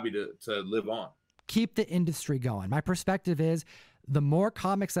continue the hobby to live on. Keep the industry going. My perspective is the more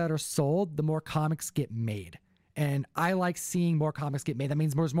comics that are sold, the more comics get made. And I like seeing more comics get made. That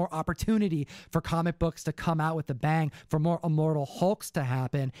means there's more opportunity for comic books to come out with a bang, for more Immortal Hulks to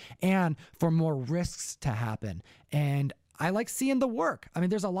happen, and for more risks to happen. And I like seeing the work. I mean,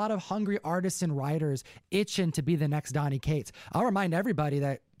 there's a lot of hungry artists and writers itching to be the next Donny Cates. I'll remind everybody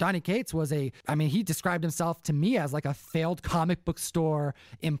that Donny Cates was he described himself to me as like a failed comic book store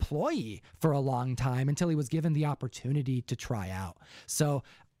employee for a long time until he was given the opportunity to try out. So,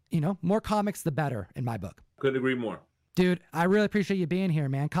 more comics, the better in my book. Couldn't agree more. Dude, I really appreciate you being here,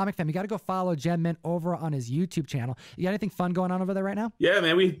 man. Comic Fam, you got to go follow Jen Mint over on his YouTube channel. You got anything fun going on over there right now? Yeah,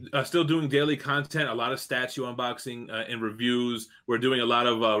 man, we are still doing daily content, a lot of statue unboxing and reviews. We're doing a lot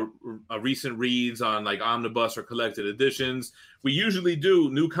of recent reads on like omnibus or collected editions. We usually do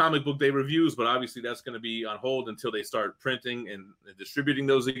new comic book day reviews, but obviously that's going to be on hold until they start printing and distributing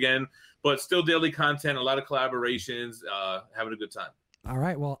those again. But still daily content, a lot of collaborations, having a good time. All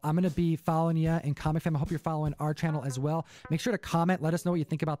right. Well, I'm going to be following you in Comic Fam. I hope you're following our channel as well. Make sure to comment. Let us know what you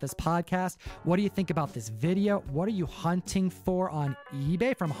think about this podcast. What do you think about this video? What are you hunting for on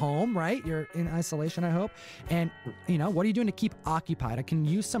eBay from home, right? You're in isolation, I hope. And, what are you doing to keep occupied? I can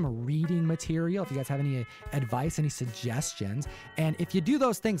use some reading material if you guys have any advice, any suggestions. And if you do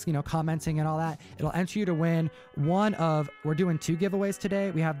those things, commenting and all that, it'll enter you to win we're doing 2 giveaways today.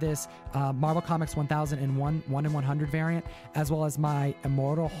 We have this Marvel Comics 1001 1 in 100 variant, as well as my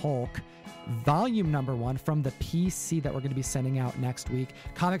Immortal Hulk volume number 1 from the PC that we're going to be sending out next week.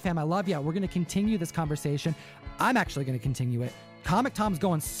 Comic Fam, I love you. We're going to continue this conversation. I'm actually going to continue it. Comic Tom's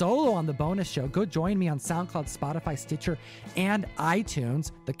going solo on the bonus show. Go join me on SoundCloud, Spotify, Stitcher, and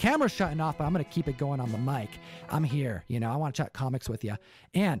iTunes. The camera's shutting off, but I'm going to keep it going on the mic. I'm here. I want to chat comics with you.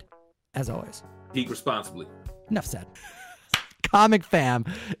 And as always, geek responsibly. Enough said. Comic Fam,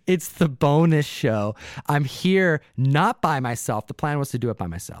 it's the bonus show. I'm here not by myself. The plan was to do it by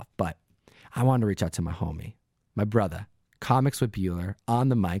myself, but I wanted to reach out to my homie, my brother, Comics with Bueller, on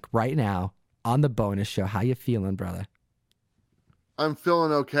the mic right now on the bonus show. How you feeling, brother? I'm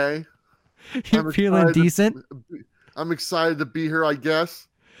feeling okay. You're feeling decent? I'm excited to be here, I guess.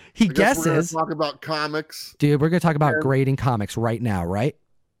 He I guess we're going guesses. to talk about comics. Dude, we're going to talk about And- grading comics right now, right?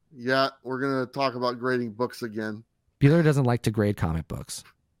 Yeah, we're going to talk about grading books again. Bueller doesn't like to grade comic books.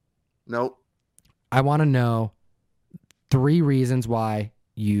 Nope. I want to know 3 reasons why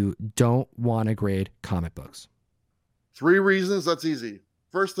you don't want to grade comic books. 3 reasons. That's easy.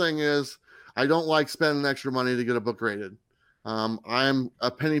 First thing is I don't like spending extra money to get a book graded. I'm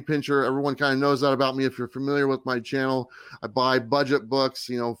a penny pincher. Everyone kind of knows that about me. If you're familiar with my channel, I buy budget books,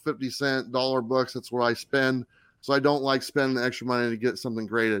 50-cent dollar books. That's what I spend. So I don't like spending extra money to get something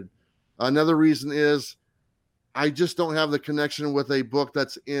graded. Another reason is I just don't have the connection with a book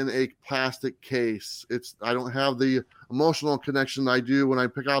that's in a plastic case. I don't have the emotional connection I do when I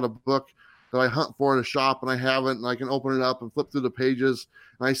pick out a book that I hunt for at a shop and I have it and I can open it up and flip through the pages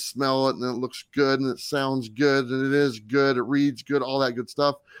and I smell it and it looks good and it sounds good and it is good. It reads good, all that good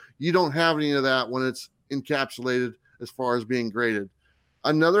stuff. You don't have any of that when it's encapsulated as far as being graded.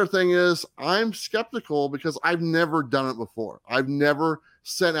 Another thing is I'm skeptical because I've never done it before. I've never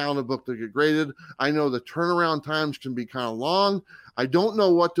sent out a book to get graded. I know the turnaround times can be kind of long. I don't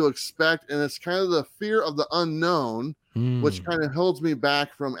know what to expect. And it's kind of the fear of the unknown, which kind of holds me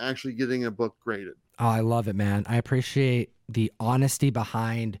back from actually getting a book graded. Oh, I love it, man. I appreciate the honesty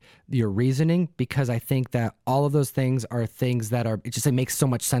behind your reasoning because I think that all of those things are things that are, it makes so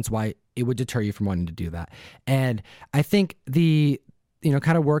much sense why it would deter you from wanting to do that. And I think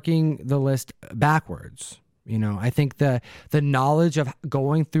kind of working the list backwards, I think the knowledge of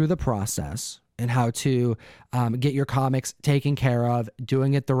going through the process and how to get your comics taken care of,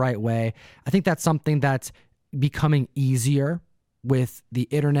 doing it the right way. I think that's something that's becoming easier with the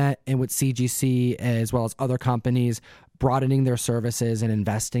internet and with CGC as well as other companies broadening their services and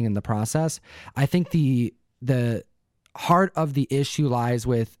investing in the process. I think the heart of the issue lies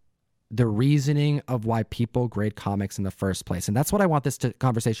with the reasoning of why people grade comics in the first place. And that's what I want this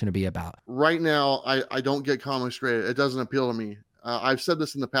conversation to be about. Right now, I don't get comics graded. It doesn't appeal to me. I've said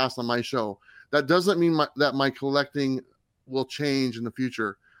this in the past on my show. That doesn't mean that my collecting will change in the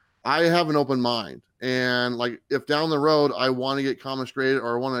future. I have an open mind. And if down the road I want to get comics graded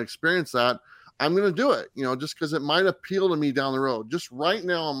or I want to experience that, I'm going to do it, just because it might appeal to me down the road. Just right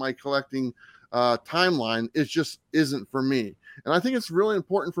now on my collecting timeline, it just isn't for me. And I think it's really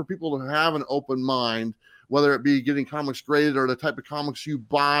important for people to have an open mind, whether it be getting comics graded or the type of comics you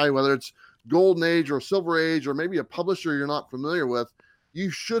buy, whether it's Golden Age or Silver Age or maybe a publisher you're not familiar with. You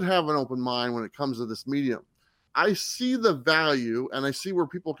should have an open mind when it comes to this medium. I see the value and I see where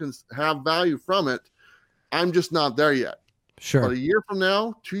people can have value from it. I'm just not there yet. Sure. But a year from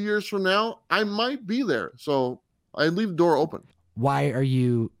now, 2 years from now, I might be there. So I leave the door open. Why are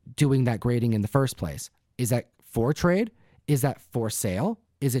you doing that grading in the first place? Is that for trade? Is that for sale?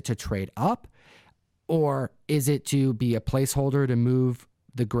 Is it to trade up? Or is it to be a placeholder to move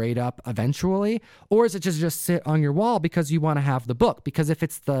the grade up eventually? Or is it just sit on your wall because you want to have the book? Because if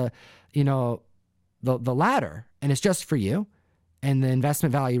it's the latter and it's just for you and the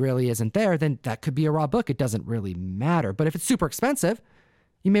investment value really isn't there, then that could be a raw book. It doesn't really matter. But if it's super expensive,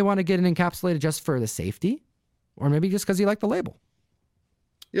 you may want to get it encapsulated just for the safety or maybe just because you like the label.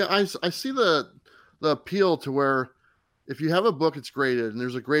 Yeah, I see the appeal to where if you have a book that's graded and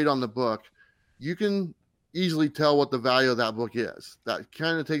there's a grade on the book, you can easily tell what the value of that book is. That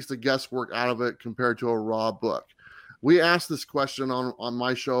kind of takes the guesswork out of it compared to a raw book. We asked this question on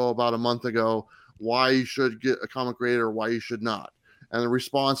my show about a month ago, why you should get a comic graded or why you should not. And the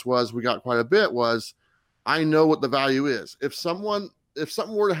response we got quite a bit was, I know what the value is. If something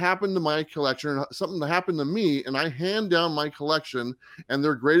were to happen to my collection, something to happen to me, and I hand down my collection and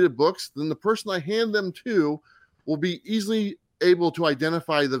they're graded books, then the person I hand them to will be easily able to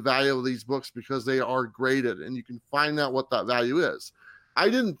identify the value of these books because they are graded and you can find out what that value is. I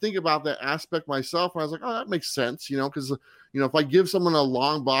didn't think about that aspect myself. I was like, oh, that makes sense, because, if I give someone a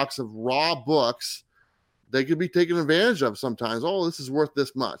long box of raw books, they could be taken advantage of sometimes. Oh, this is worth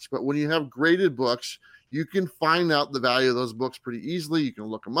this much. But when you have graded books, you can find out the value of those books pretty easily. You can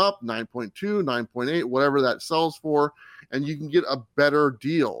look them up, 9.2, 9.8, whatever that sells for, and you can get a better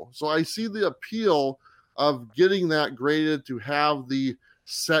deal. So I see the appeal of getting that graded to have the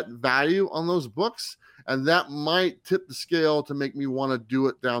set value on those books, and that might tip the scale to make me want to do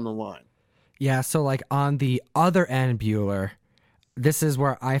it down the line. Yeah, so on the other end, Bueller, this is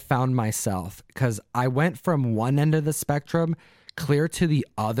where I found myself because I went from one end of the spectrum clear to the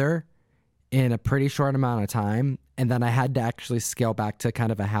other in a pretty short amount of time, and then I had to actually scale back to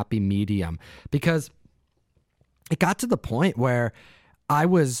kind of a happy medium because it got to the point where I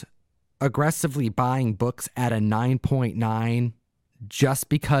was aggressively buying books at a 9.9 just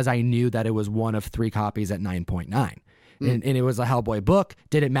because I knew that it was one of 3 copies at 9.9. And it was a Hellboy book.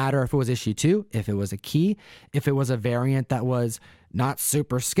 Did it matter if it was issue 2, if it was a key, if it was a variant that was not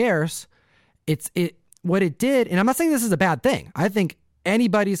super scarce? What it did, and I'm not saying this is a bad thing. I think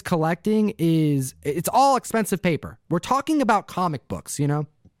anybody's collecting it's all expensive paper. We're talking about comic books, you know?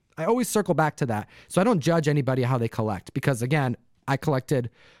 I always circle back to that. So I don't judge anybody how they collect, because again, I collected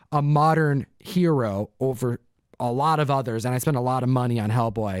a modern hero over a lot of others, and I spent a lot of money on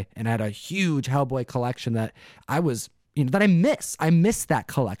Hellboy, and I had a huge Hellboy collection that that I miss. I miss that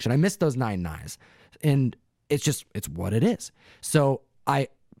collection. I miss those 9 knives. And it's what it is. So I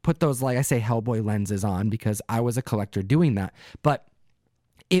put those, like I say, Hellboy lenses on because I was a collector doing that. But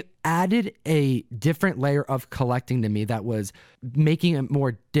it added a different layer of collecting to me that was making it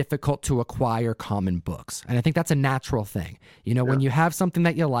more difficult to acquire common books. And I think that's a natural thing. When you have something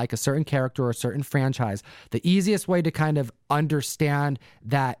that you like, a certain character or a certain franchise, the easiest way to kind of understand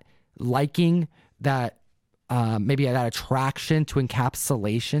that liking, that maybe that attraction to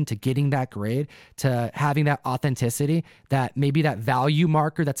encapsulation, to getting that grade, to having that authenticity, that maybe that value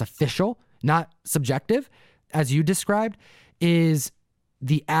marker that's official, not subjective, as you described, is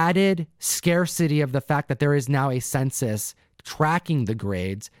the added scarcity of the fact that there is now a census tracking the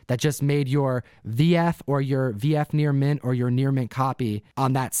grades that just made your VF or your VF near mint or your near mint copy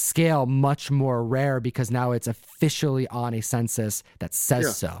on that scale much more rare, because now it's officially on a census that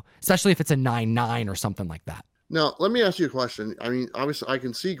says so, especially if it's a 9.9 or something like that. Now, let me ask you a question. I mean, obviously, I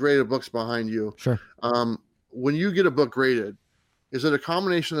can see graded books behind you. Sure. When you get a book graded, is it a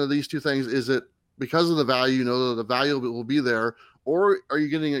combination of these two things? Is it because of the value, that the value will be there, or are you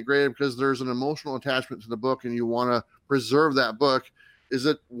getting it graded because there's an emotional attachment to the book and you want to preserve that book? Is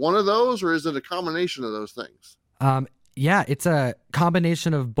it one of those, or is it a combination of those things? Yeah, it's a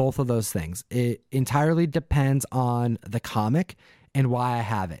combination of both of those things. It entirely depends on the comic and why I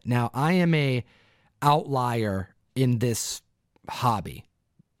have it. Now, I am a outlier in this hobby.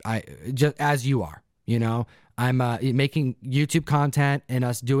 Just as you are, I'm making YouTube content and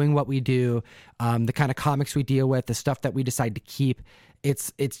us doing what we do, the kind of comics we deal with, the stuff that we decide to keep.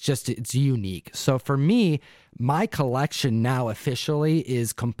 It's unique. So for me, my collection now officially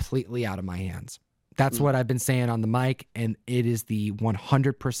is completely out of my hands. That's what I've been saying on the mic, and it is the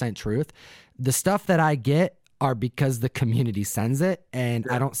 100% truth. The stuff that I get are because the community sends it, and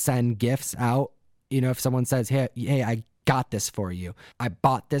I don't send gifts out. If someone says, hey, I got this for you, I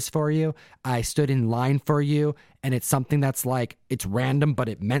bought this for you, I stood in line for you, and it's something that's like, it's random, but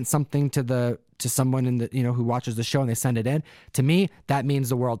it meant something to someone in the, who watches the show, and they send it in to me, that means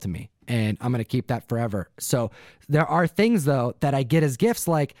the world to me, and I'm going to keep that forever. So there are things though that I get as gifts,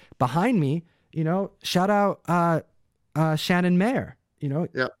 like behind me, shout out Shannon Mayer.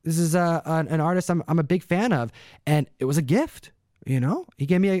 This is an artist I'm a big fan of, and it was a gift. He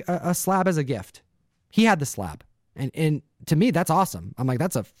gave me a slab as a gift. He had the slab. And to me, that's awesome. I'm like,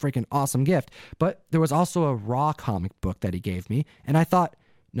 that's a freaking awesome gift. But there was also a Raw comic book that he gave me. And I thought,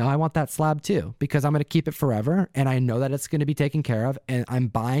 no, I want that slab too, because I'm going to keep it forever. And I know that it's going to be taken care of. And I'm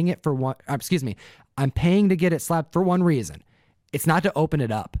buying it I'm paying to get it slabbed for one reason. It's not to open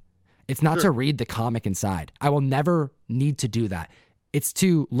it up. It's not to read the comic inside. I will never need to do that. It's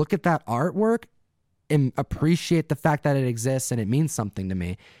to look at that artwork and appreciate the fact that it exists and it means something to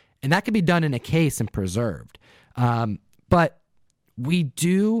me. And that can be done in a case and preserved. But we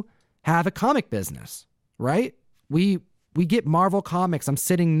do have a comic business, right? We get Marvel comics. I'm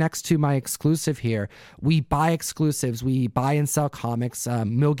sitting next to my exclusive here. We buy exclusives. We buy and sell comics.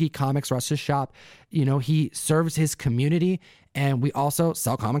 Milgy Comics, Russ's shop, he serves his community, and we also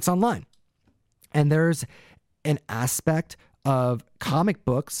sell comics online. And there's an aspect of comic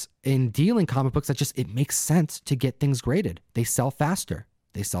books and dealing comic books that it makes sense to get things graded. They sell faster.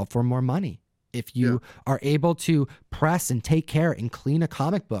 They sell for more money. If you are able to press and take care and clean a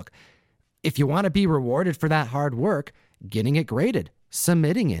comic book, if you want to be rewarded for that hard work, getting it graded,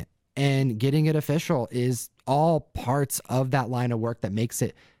 submitting it, and getting it official is all parts of that line of work that makes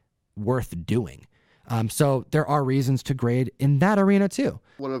it worth doing. So there are reasons to grade in that arena too.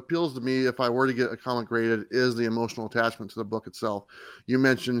 What appeals to me, if I were to get a comic graded, is the emotional attachment to the book itself. You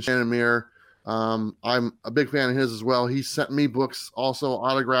mentioned Shannon Mayer. I'm a big fan of his as well. He sent me books also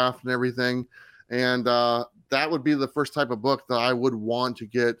autographed and everything. And that would be the first type of book that I would want to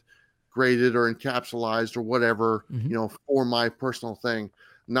get graded or encapsulated or whatever, for my personal thing,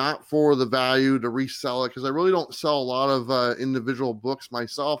 not for the value to resell it. Because I really don't sell a lot of individual books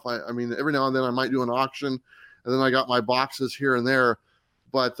myself. I mean, every now and then I might do an auction, and then I got my boxes here and there,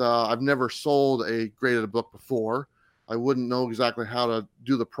 but I've never sold a graded book before. I wouldn't know exactly how to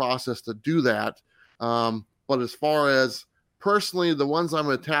do the process to do that. But as far as personally, the ones I'm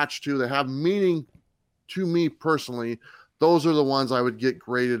attached to that have meaning to me personally, those are the ones I would get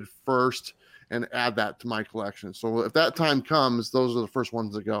graded first and add that to my collection. So if that time comes, those are the first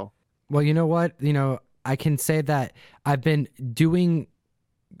ones to go. Well, you know what? I can say that I've been doing,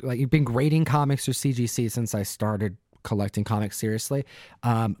 you've been grading comics through CGC since I started collecting comics seriously.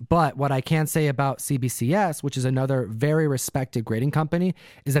 But what I can say about CBCS, which is another very respected grading company,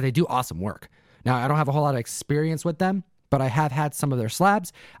 is that they do awesome work. Now, I don't have a whole lot of experience with them, but I have had some of their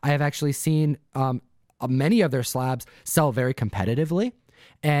slabs. I have actually seen many of their slabs sell very competitively,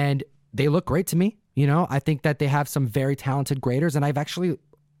 and they look great to me. I think that they have some very talented graders, and I've actually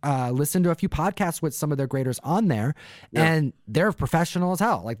listened to a few podcasts with some of their graders on there, and they're professional as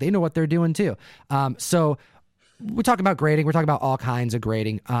hell. Like, they know what they're doing too. So we're talking about grading. We're talking about all kinds of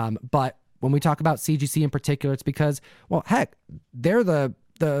grading. But when we talk about CGC in particular, it's because, well, heck, they're the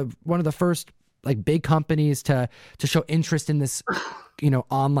one of the first big companies to show interest in this,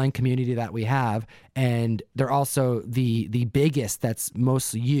 online community that we have. And they're also the biggest that's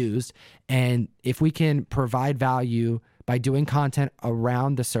most used. And if we can provide value by doing content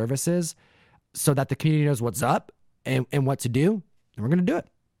around the services so that the community knows what's up and what to do, then we're going to do it.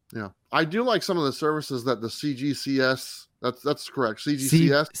 Yeah. I do like some of the services that the CGCS, that's correct.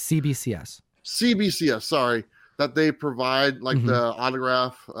 CBCS, sorry, that they provide, like the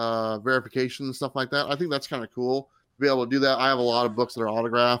autograph verification and stuff like that. I think that's kind of cool to be able to do that. I have a lot of books that are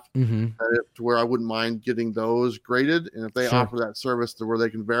autographed to where I wouldn't mind getting those graded. And if they offer that service to where they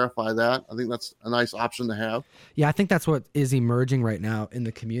can verify that, I think that's a nice option to have. Yeah, I think that's what is emerging right now in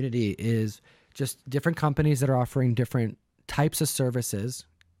the community, is just different companies that are offering different types of services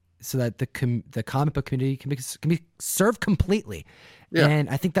so that the comic book community can be served completely. Yeah. And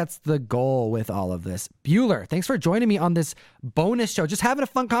I think that's the goal with all of this. Bueller, thanks for joining me on this bonus show. Just having a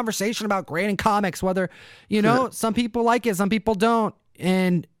fun conversation about grading comics, whether, some people like it, some people don't.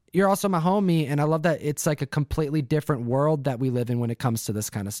 And you're also my homie. And I love that it's like a completely different world that we live in when it comes to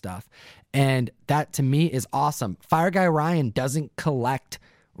this kind of stuff. And that to me is awesome. Fire Guy Ryan doesn't collect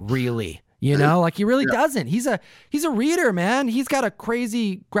really. He really doesn't. He's a reader, man. He's got a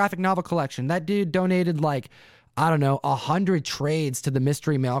crazy graphic novel collection. That dude donated 100 trades to the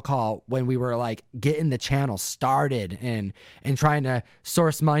Mystery Mail Call when we were getting the channel started and trying to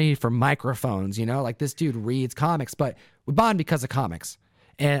source money for microphones. This dude reads comics, but we bond because of comics.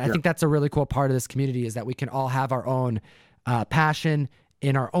 And I think that's a really cool part of this community, is that we can all have our own passion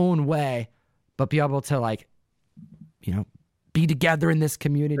in our own way, but be able to be together in this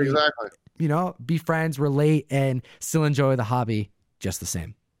community. Exactly. Be friends, relate, and still enjoy the hobby just the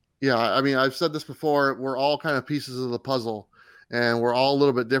same. Yeah, I mean, I've said this before. We're all kind of pieces of the puzzle, and we're all a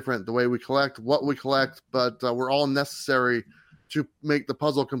little bit different the way we collect, what we collect, but we're all necessary to make the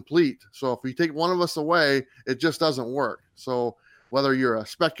puzzle complete. So if you take one of us away, it just doesn't work. So whether you're a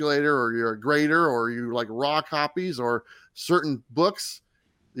speculator or you're a grader or you like raw copies or certain books,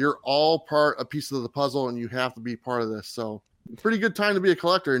 you're all a piece of the puzzle, and you have to be part of this. So pretty good time to be a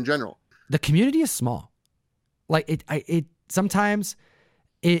collector in general. The community is small. Sometimes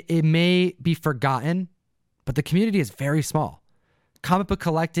it may be forgotten, but the community is very small. Comic book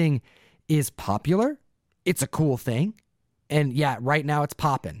collecting is popular. It's a cool thing. And yeah, right now it's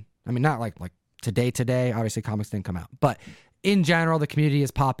popping. I mean, not like today, obviously comics didn't come out, but in general, the community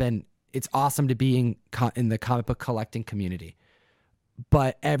is popping. It's awesome to be in the comic book collecting community,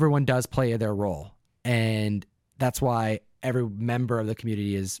 but everyone does play their role. And that's why every member of the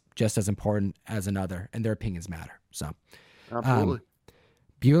community is just as important as another, and their opinions matter. So, absolutely.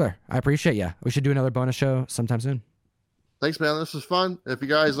 Bueller, I appreciate you. We should do another bonus show sometime soon. Thanks, man. This was fun. If you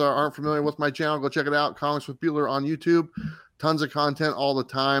guys aren't familiar with my channel, go check it out. Comics with Bueller on YouTube. Tons of content all the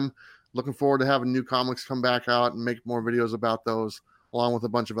time. Looking forward to having new comics come back out and make more videos about those, along with a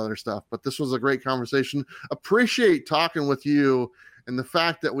bunch of other stuff. But this was a great conversation. Appreciate talking with you, and the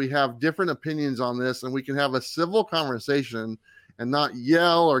fact that we have different opinions on this and we can have a civil conversation and not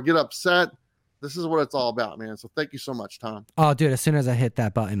yell or get upset. This is what it's all about, man. So thank you so much, Tom. Oh, dude, as soon as I hit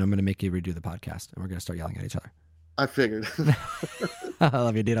that button, I'm going to make you redo the podcast, and we're going to start yelling at each other. I figured. I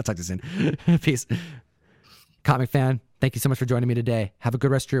love you, dude. I'll talk to you soon. Peace. Comic fan, thank you so much for joining me today. Have a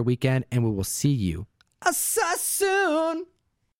good rest of your weekend, and we will see you soon.